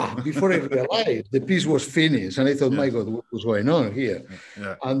wow, before I realized the piece was finished, and I thought, my God, what was going on here?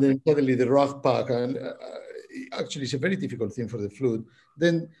 Yeah. And then suddenly the rock pack, and actually it's a very difficult thing for the flute.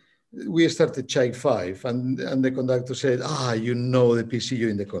 Then we started Chai 5, and the conductor said, you know the piece, see you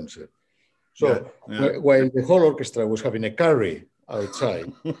in the concert. So while the whole orchestra was having a curry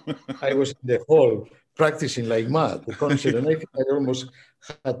outside, I was in the hall practicing like mad the concert, and I think I almost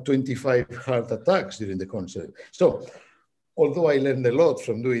had 25 heart attacks during the concert. So although I learned a lot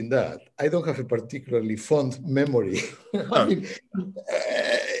from doing that, I don't have a particularly fond memory. I mean,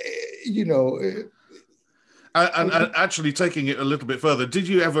 And actually taking it a little bit further, did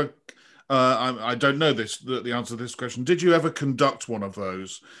you ever, I don't know the answer to this question, did you ever conduct one of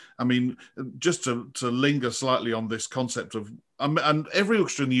those? I mean, just to linger slightly on this concept of, and every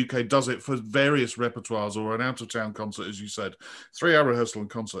orchestra in the UK does it for various repertoires or an out-of-town concert, as you said, 3-hour rehearsal and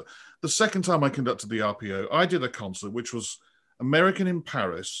concert. The second time I conducted the RPO, I did a concert which was American in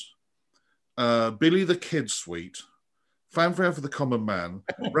Paris, Billy the Kid Suite, Fanfare for the Common Man,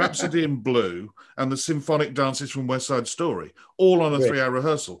 Rhapsody in Blue, and the Symphonic Dances from West Side Story, all on a 3-hour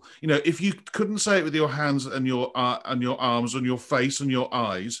rehearsal. You know, if you couldn't say it with your hands and your arms and your face and your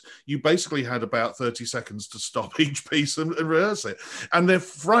eyes, you basically had about 30 seconds to stop each piece and rehearse it. And they're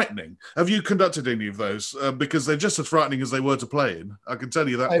frightening. Have you conducted any of those? Because they're just as frightening as they were to play in. I can tell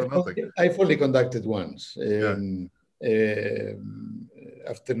you that for nothing. I've only conducted once.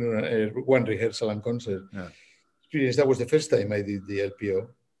 Afternoon, one rehearsal and concert. Yeah. That was the first time I did the LPO,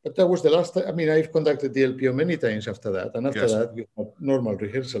 but that was the last time. I mean, I've conducted the LPO many times after that, and after that we had normal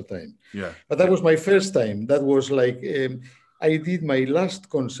rehearsal time. Yeah, but that was my first time. That was like I did my last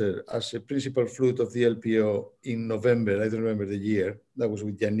concert as a principal flute of the LPO in November. I don't remember the year. That was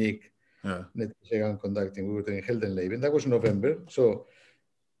with Yannick Netsegan conducting. We were doing Heldenleben. That was November. So,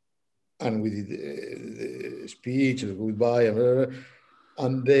 and we did the speech, goodbye,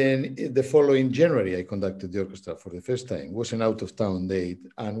 and then the following January, I conducted the orchestra for the first time. It was an out-of-town date,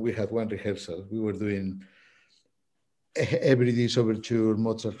 and we had one rehearsal. We were doing Everybody's Overture,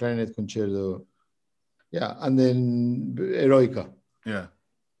 Mozart Clarinet Concerto, and then Eroica. Yeah,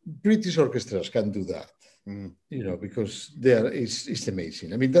 British orchestras can do that, because it's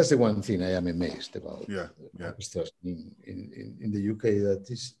amazing. I mean, that's the one thing I am amazed about. Orchestras in the UK, that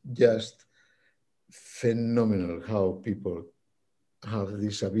is just phenomenal how people have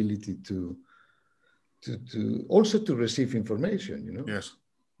this ability to also to receive information, Yes.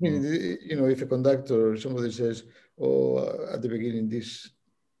 I mean, if a conductor, somebody says, at the beginning, this,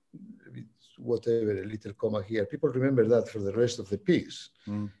 whatever, a little comma here, people remember that for the rest of the piece.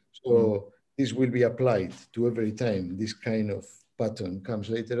 So this will be applied to every time this kind of pattern comes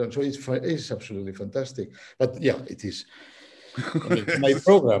later on. So it's absolutely fantastic. But it is. I mean,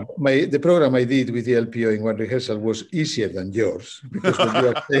 the program I did with the LPO in one rehearsal was easier than yours, because when you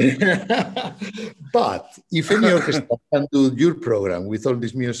are but if any orchestra can do your program with all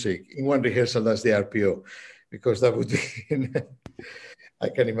this music in one rehearsal, that's the RPO, because that would be, I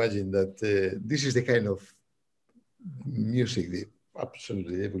can imagine that this is the kind of music that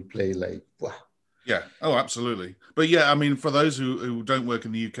absolutely they will play like, wow. Yeah. Oh, absolutely. But I mean, for those who don't work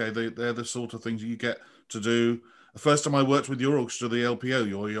in the UK, they're the sort of things you get to do. The first time I worked with your orchestra, the LPO,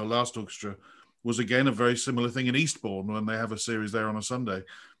 your last orchestra, was again a very similar thing in Eastbourne when they have a series there on a Sunday.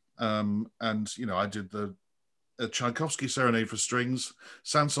 And, I did the Tchaikovsky Serenade for Strings,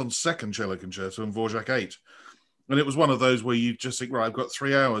 Sanson's Second Cello Concerto, and Dvorak 8. And it was one of those where you just think, right, I've got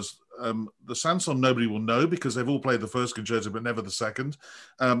 3 hours. The Sanson nobody will know because they've all played the first concerto, but never the second.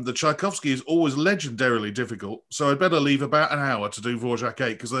 The Tchaikovsky is always legendarily difficult. So I'd better leave about an hour to do Dvorak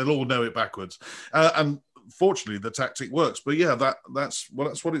 8 because they'll all know it backwards. And fortunately, the tactic works. But that's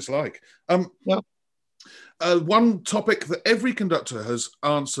what it's like. One topic that every conductor has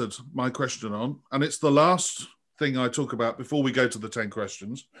answered my question on, and it's the last thing I talk about before we go to the 10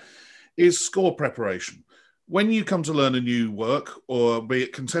 questions, is score preparation. When you come to learn a new work, or be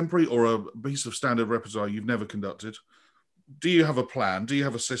it contemporary or a piece of standard repertoire you've never conducted, do you have a plan? Do you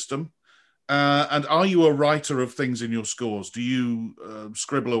have a system? And are you a writer of things in your scores? Do you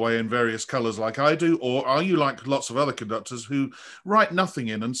scribble away in various colours like I do? Or are you like lots of other conductors who write nothing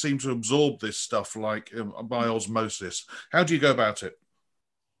in and seem to absorb this stuff like by osmosis? How do you go about it?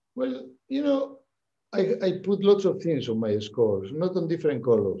 Well, I put lots of things on my scores, not on different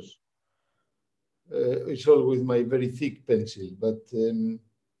colours. It's all with my very thick pencil. But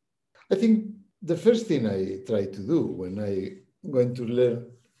I think the first thing I try to do when I going to learn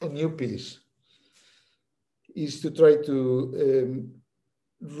a new piece is to try to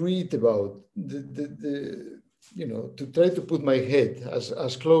read about to try to put my head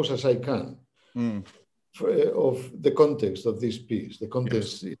as close as I can of the context of this piece, the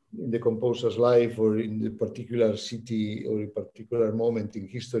context in the composer's life or in the particular city or a particular moment in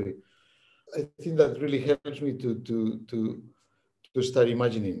history. I think that really helps me to start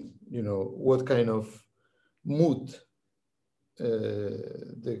imagining, what kind of mood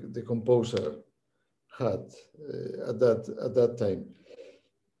the composer had at that time.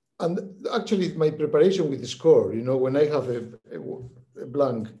 And actually, my preparation with the score, when I have a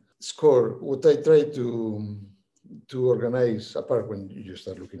blank score, what I try to organize, apart when you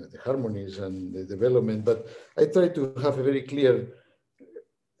start looking at the harmonies and the development, but I try to have a very clear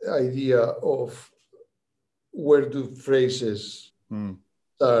idea of where do phrases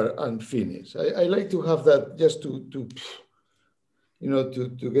start and finish. I like to have that just to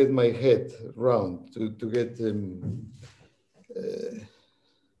get my head round, to get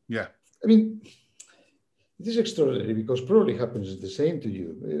I mean, it is extraordinary because probably happens the same to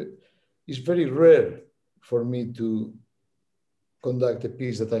you. It's very rare for me to conduct a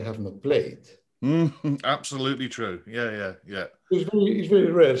piece that I have not played. Absolutely true. Yeah. It's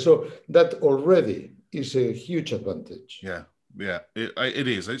very rare. So that already is a huge advantage. Yeah. It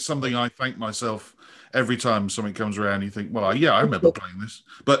is. It's something I thank myself every time something comes around. You think, well, I remember playing this,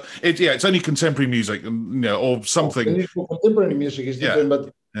 but it's only contemporary music, or something. Contemporary music is different,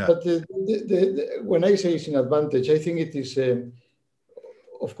 but when I say it's an advantage, I think it is.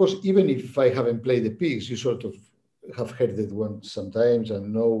 Of course, even if I haven't played the piece, you sort of have heard it once sometimes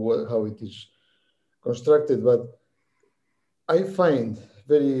and know how it is constructed. But I find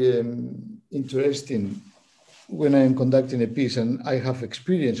very interesting when I am conducting a piece, and I have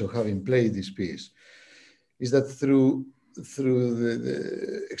experience of having played this piece, is that through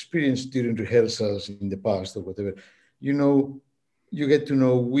the experience during rehearsals in the past or whatever, you get to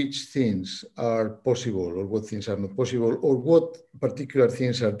know which things are possible or what things are not possible or what particular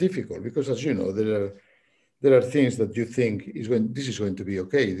things are difficult. Because as you know, there are things that you think this is going to be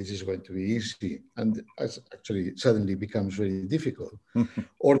okay, this is going to be easy, and actually suddenly becomes very difficult.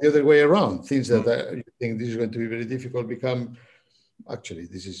 Or the other way around, things that you think this is going to be very difficult become, actually,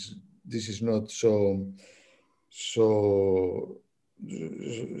 this is not so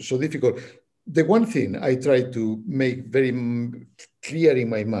difficult. The one thing I try to make very clear in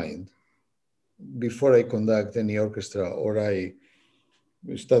my mind before I conduct any orchestra or I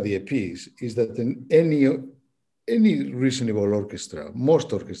study a piece is that in any reasonable orchestra,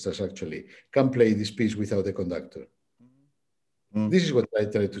 most orchestras actually, can play this piece without a conductor. This is what I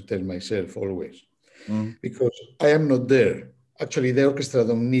try to tell myself always, because I am not there. Actually, the orchestra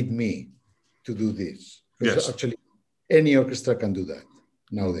don't need me to do this. Because actually, any orchestra can do that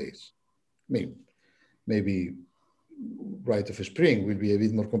nowadays. I mean, maybe Rite of Spring will be a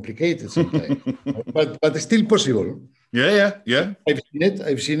bit more complicated sometimes, but it's still possible. Yeah.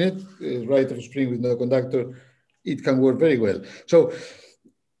 I've seen it. Rite of Spring with no conductor, it can work very well. So,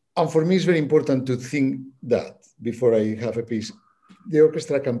 and for me, it's very important to think that before I have a piece, the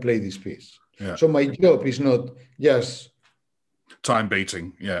orchestra can play this piece. Yeah. So my job is not just time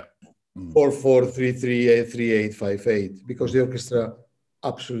beating. 4/4, 3/3, 3/8, 5/8, because the orchestra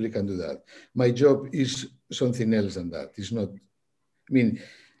absolutely can do that. My job is something else than that. It's not. I mean,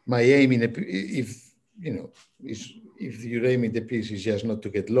 my aim if your aim in the piece is just not to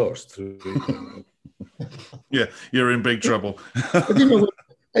get lost through it. Yeah, you're in big trouble. But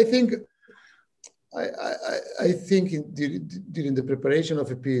I think during the preparation of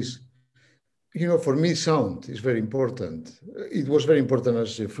a piece, for me, sound is very important. It was very important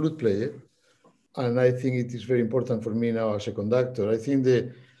as a flute player, and I think it is very important for me now as a conductor. I think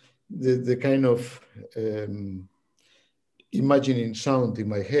the kind of imagining sound in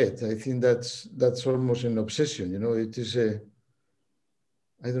my head, I think that's almost an obsession. It is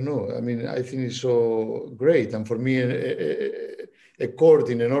I don't know. I mean, I think it's so great. And for me, a chord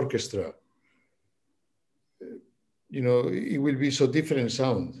in an orchestra, it will be so different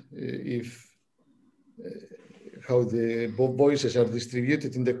sound if how the voices are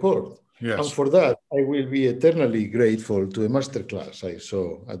distributed in the chord. Yes. And for that, I will be eternally grateful to a masterclass I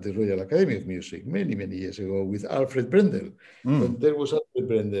saw at the Royal Academy of Music many, many years ago with Alfred Brendel. When there was Alfred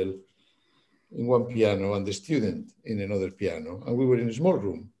Brendel in one piano and the student in another piano, and we were in a small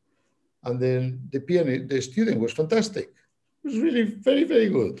room. And then the student was fantastic. It was really very, very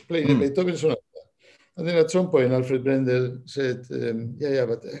good, playing a Beethoven sonata. And then at some point, Alfred Brendel said,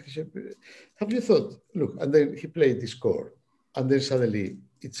 but have you thought, look, and then he played this chord. And then suddenly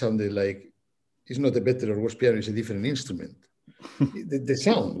it sounded like it's not a better or worse piano, it's a different instrument. the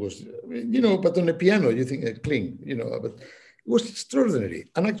sound was, but on a piano, you think a cling, but it was extraordinary.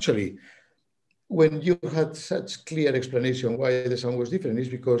 And actually, when you had such clear explanation why the sound was different, is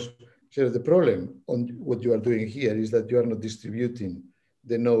because the problem on what you are doing here is that you are not distributing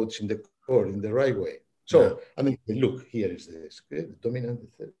the notes in the chord in the right way. So, look, here is the dominant, the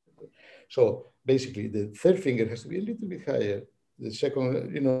third. So basically, the third finger has to be a little bit higher. The second,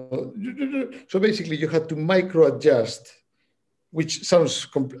 so basically you had to micro adjust, which sounds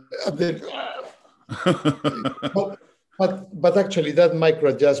but actually that micro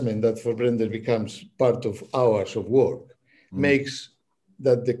adjustment that for Brendel becomes part of hours of work makes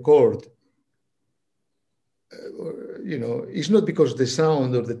that the chord, it's not because the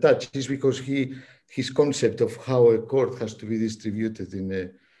sound or the touch, it's because his concept of how a chord has to be distributed in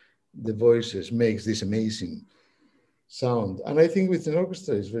the voices makes this amazing sound. And I think with an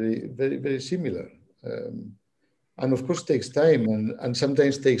orchestra it's very, very, very similar. And of course takes time and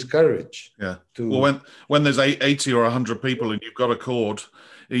sometimes takes courage. Yeah. Well, when there's 80 or 100 people and you've got a chord,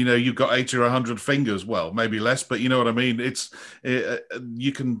 you've got 80 or 100 fingers, well, maybe less, but you know what I mean?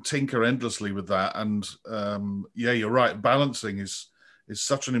 You can tinker endlessly with that. And you're right. Balancing is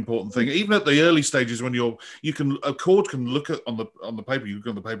such an important thing. Even at the early stages when a chord can look at on the paper, you look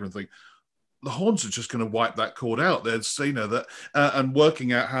on the paper and think, the horns are just going to wipe that chord out. There's, that, and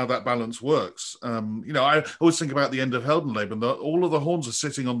working out how that balance works. I always think about the end of Heldenleben, that all of the horns are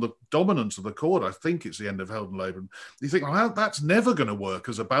sitting on the dominant of the chord. I think it's the end of Heldenleben. You think, well, that's never going to work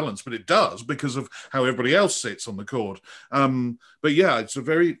as a balance, but it does because of how everybody else sits on the chord. But yeah, it's a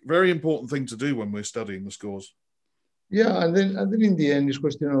very, very important thing to do when we're studying the scores. Yeah, and then in the end, it's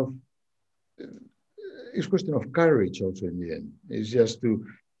question of courage also in the end. It's just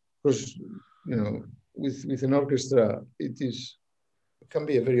because with an orchestra, it can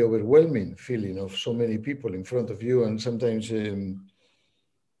be a very overwhelming feeling of so many people in front of you, and sometimes you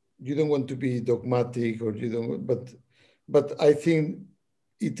don't want to be dogmatic, or you don't. But I think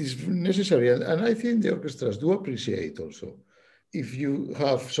it is necessary, and I think the orchestras do appreciate also if you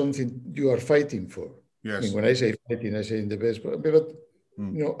have something you are fighting for. Yes. I mean, when I say fighting, I say in the best, but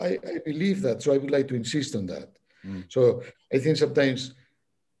I believe that, so I would like to insist on that. So I think sometimes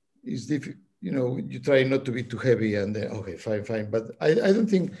it's difficult. You try not to be too heavy, and then okay, fine. But I don't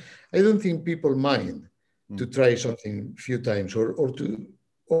think people mind to try something a few times, or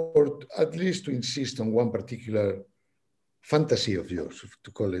at least to insist on one particular fantasy of yours, to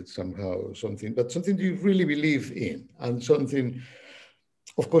call it somehow something, but something you really believe in, and something.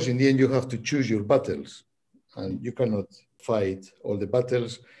 Of course, in the end, you have to choose your battles, and you cannot fight all the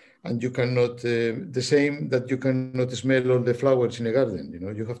battles. And you cannot, the same that you cannot smell all the flowers in a garden.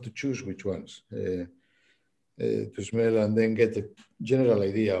 You have to choose which ones to smell, and then get a general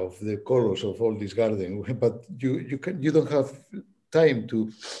idea of the colors of all this garden. But you don't have time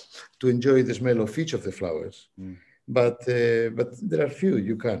to enjoy the smell of each of the flowers. But there are few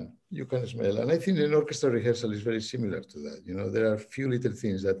you can smell, and I think an orchestra rehearsal is very similar to that. There are few little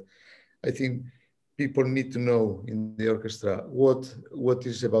things that I think people need to know in the orchestra what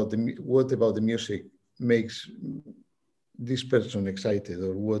about the music makes this person excited,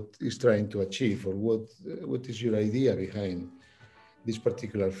 or what is trying to achieve, or what is your idea behind this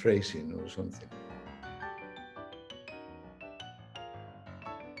particular phrasing or something.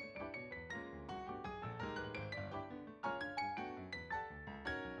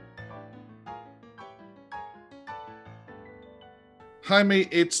 Jaime,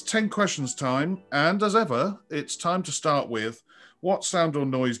 it's 10 questions time, and as ever, it's time to start with, what sound or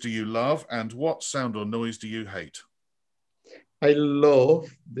noise do you love, and what sound or noise do you hate? I love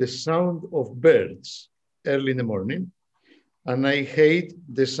the sound of birds early in the morning, and I hate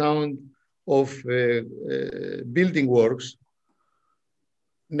the sound of building works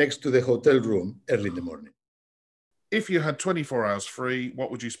next to the hotel room early in the morning. If you had 24 hours free,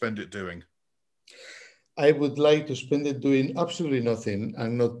 what would you spend it doing? I would like to spend it doing absolutely nothing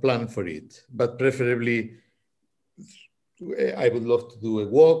and not plan for it, but preferably I would love to do a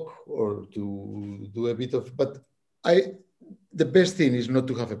walk or to do a bit of, but the best thing is not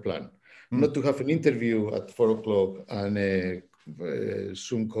to have a plan, not to have an interview at 4 o'clock and a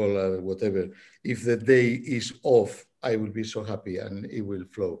Zoom call or whatever. If the day is off, I will be so happy and it will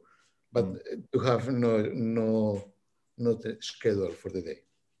flow. But to have not a schedule for the day.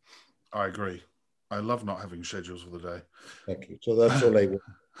 I agree. I love not having schedules for the day. Thank you. So that's all I want.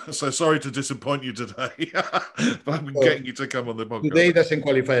 So sorry to disappoint you today, but I've been getting you to come on the podcast. Today doesn't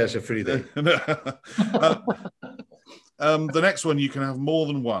qualify as a free day. The next one, you can have more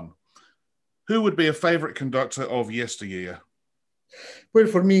than one. Who would be a favorite conductor of yesteryear? Well,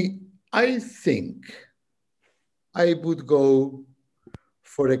 for me, I think I would go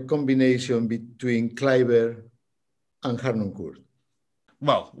for a combination between Kleiber and Harnoncourt.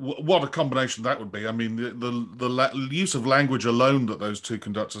 Well, what a combination that would be. I mean, the use of language alone that those two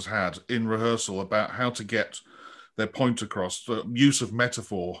conductors had in rehearsal about how to get their point across, the use of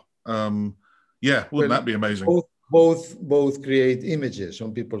metaphor. Yeah, wouldn't that be amazing? Both create images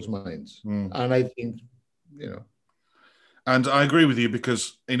on people's minds. And I think, And I agree with you,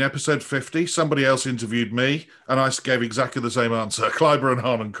 because in episode 50, somebody else interviewed me and I gave exactly the same answer, Kleiber and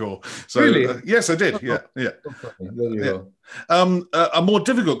Harnoncourt. So, really? Yes, I did. Yeah. There you go. A more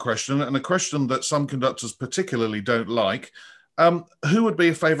difficult question, and a question that some conductors particularly don't like. Who would be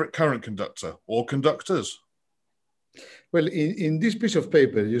a favorite current conductor or conductors? Well, in this piece of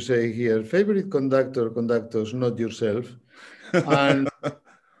paper, you say here, favorite conductor, conductors, not yourself. And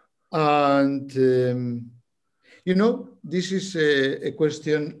this is a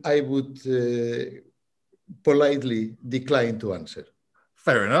question I would politely decline to answer.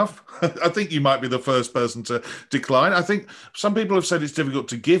 Fair enough. I think you might be the first person to decline. I think some people have said it's difficult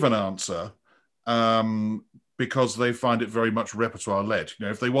to give an answer because they find it very much repertoire-led.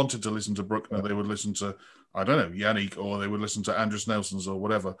 If they wanted to listen to Bruckner, they would listen to, I don't know, Yannick, or they would listen to Andres Nelson's or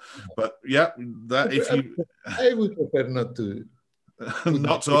whatever. But yeah, I would prefer not to.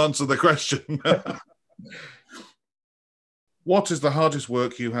 Not to answer the question. What is the hardest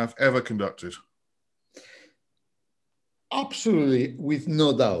work you have ever conducted? Absolutely, with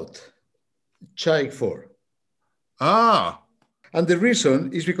no doubt, Tchaik 4. Ah. And the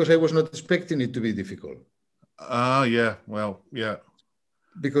reason is because I was not expecting it to be difficult. Yeah, well, yeah.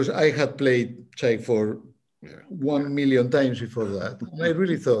 Because I had played Tchaik 4 1 million times before that. And I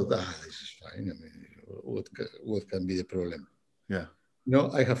really thought, this is fine. I mean, what can be the problem? Yeah.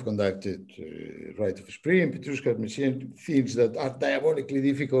 I have conducted Rite of Spring, Petrushka's Machine, things that are diabolically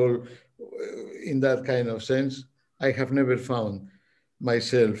difficult in that kind of sense. I have never found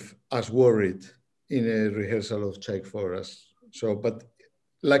myself as worried in a rehearsal of Tchaik 4 but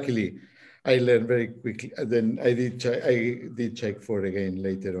luckily I learned very quickly. Then I did Tchaik 4 again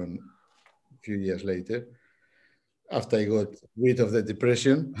later on, a few years later, after I got rid of the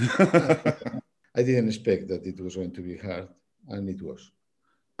depression. I didn't expect that it was going to be hard, and it was.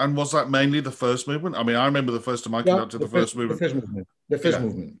 And was that mainly the first movement? I mean, I remember the first time I conducted the first movement. The first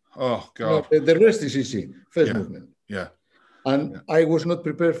movement. Oh, God. The rest is easy. First movement. Yeah. And I was not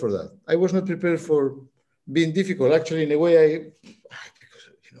prepared for that. I was not prepared for being difficult. Actually, in a way,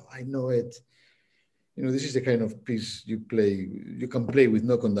 because I know it. This is the kind of piece you can play with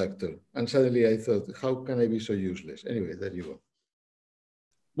no conductor. And suddenly I thought, how can I be so useless? Anyway, there you go.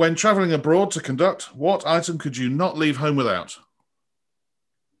 When traveling abroad to conduct, what item could you not leave home without?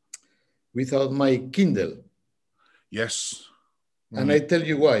 Without my Kindle. Yes. And I tell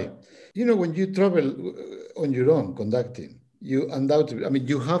you why. When you travel on your own conducting, you undoubtedly,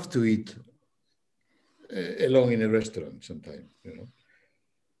 you have to eat alone in a restaurant sometimes,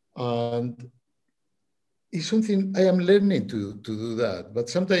 And it's something I am learning to do that. But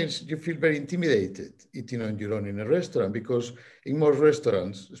sometimes you feel very intimidated eating on your own in a restaurant, because in most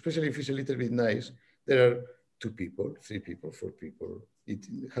restaurants, especially if it's a little bit nice, there are 2 people, 3 people, 4 people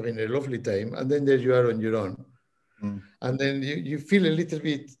eating, having a lovely time. And then there you are on your own. And then you feel a little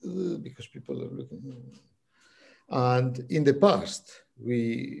bit, because people are looking. And in the past,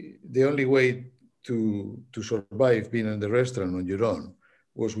 the only way to survive being in the restaurant on your own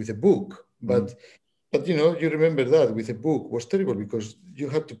was with a book. But you remember that with a book was terrible, because you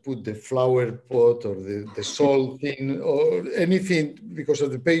had to put the flower pot or the salt thing or anything, because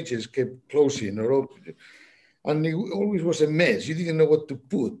of the pages kept closing or open. And it always was a mess. You didn't know what to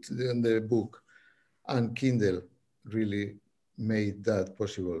put in the book. And Kindle really made that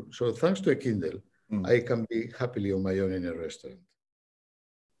possible. So thanks to a Kindle, I can be happily on my own in a restaurant.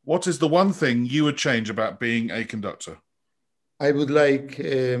 What is the one thing you would change about being a conductor? I would like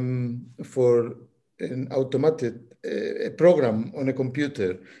for an automated program on a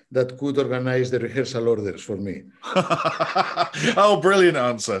computer that could organize the rehearsal orders for me. Oh, brilliant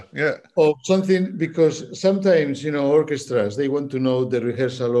answer. Yeah. Or something, because sometimes, orchestras, they want to know the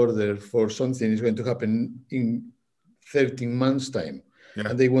rehearsal order for something is going to happen in 13 months' time. Yeah.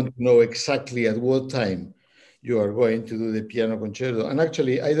 And they want to know exactly at what time you are going to do the piano concerto. And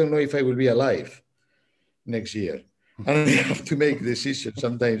actually, I don't know if I will be alive next year. And I have to make decisions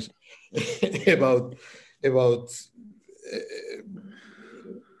sometimes about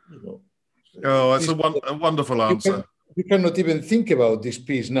Oh, that's a wonderful answer. You cannot even think about this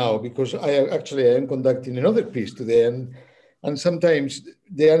piece now, because I am conducting another piece today, and sometimes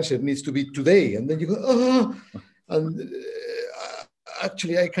the answer needs to be today, and then you go, and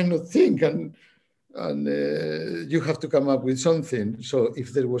actually I cannot think, and and you have to come up with something. So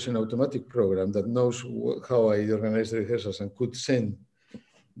if there was an automatic program that knows how I organize the rehearsals and could send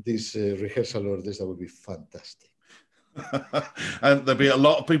these rehearsal orders, that would be fantastic. And there'd be a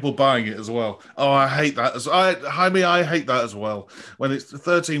lot of people buying it as well. Oh, I hate that. Jaime, I hate that as well. When it's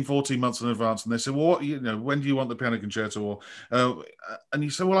 13, 14 months in advance and they say, well, when do you want the piano concerto? And you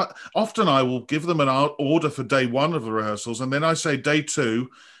say, well, often I will give them an order for day one of the rehearsals. And then I say day two,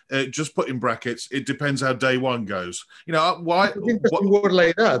 just put in brackets, it depends how day one goes. Why? It doesn't work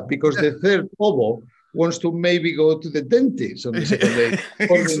like that, because the third oboe wants to maybe go to the dentist on the second day.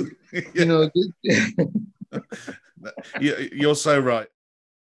 You're so right.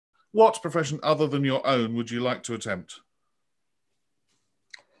 What profession other than your own would you like to attempt?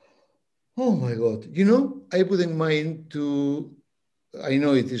 Oh my God. I wouldn't mind I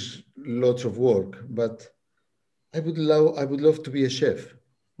know it is lots of work, but I would love to be a chef.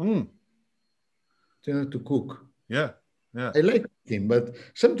 To cook. Yeah. I like cooking, but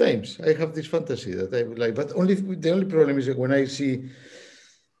sometimes I have this fantasy that I would like, but the only problem is that when I see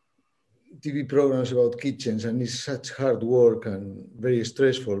TV programs about kitchens, and it's such hard work and very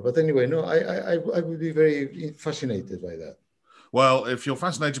stressful. But anyway, no, I would be very fascinated by that. Well, if you're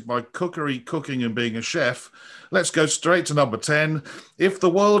fascinated by cooking and being a chef, let's go straight to number 10. If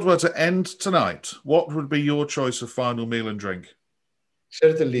the world were to end tonight, what would be your choice of final meal and drink?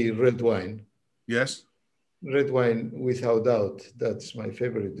 Certainly red wine. Yes? Red wine, without doubt. That's my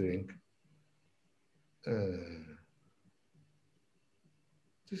favorite drink.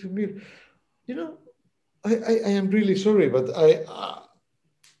 Just a meal. I am really sorry, but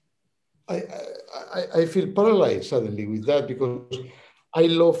I feel paralyzed suddenly with that, because I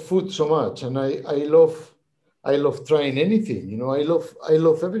love food so much, and I love trying anything. I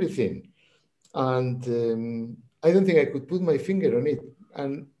love everything, and I don't think I could put my finger on it.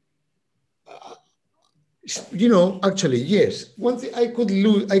 And actually, yes, one thing I could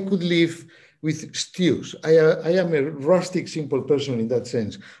live with stews. I am a rustic, simple person in that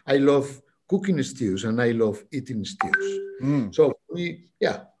sense. I love cooking stews and I love eating stews. So for me,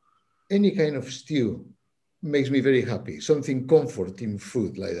 any kind of stew makes me very happy. Something comforting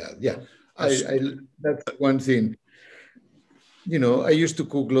food like that. Yeah, that's one thing. I used to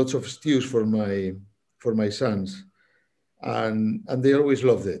cook lots of stews for my sons, and they always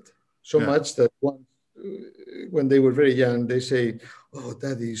loved it so much that when they were very young, they say, "Oh,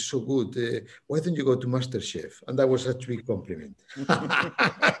 Daddy is so good. Why don't you go to MasterChef?" And that was such a big compliment.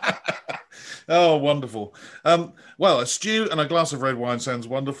 Oh, wonderful. Well, a stew and a glass of red wine sounds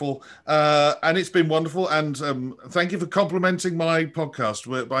wonderful. And it's been wonderful. And thank you for complimenting my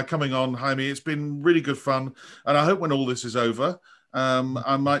podcast by coming on, Jaime. It's been really good fun. And I hope when all this is over,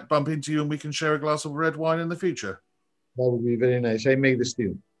 I might bump into you and we can share a glass of red wine in the future. That would be very nice. I make the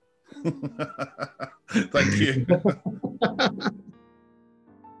stew. Thank you.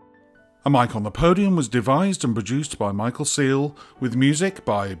 A Mic on the Podium was devised and produced by Michael Seal, with music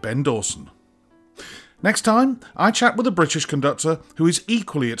by Ben Dawson. Next time, I chat with a British conductor who is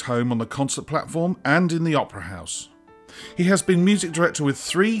equally at home on the concert platform and in the opera house. He has been music director with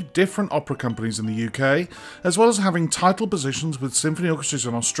 3 different opera companies in the UK, as well as having title positions with symphony orchestras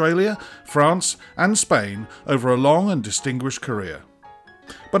in Australia, France and Spain over a long and distinguished career.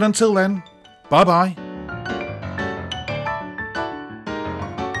 But until then, bye-bye.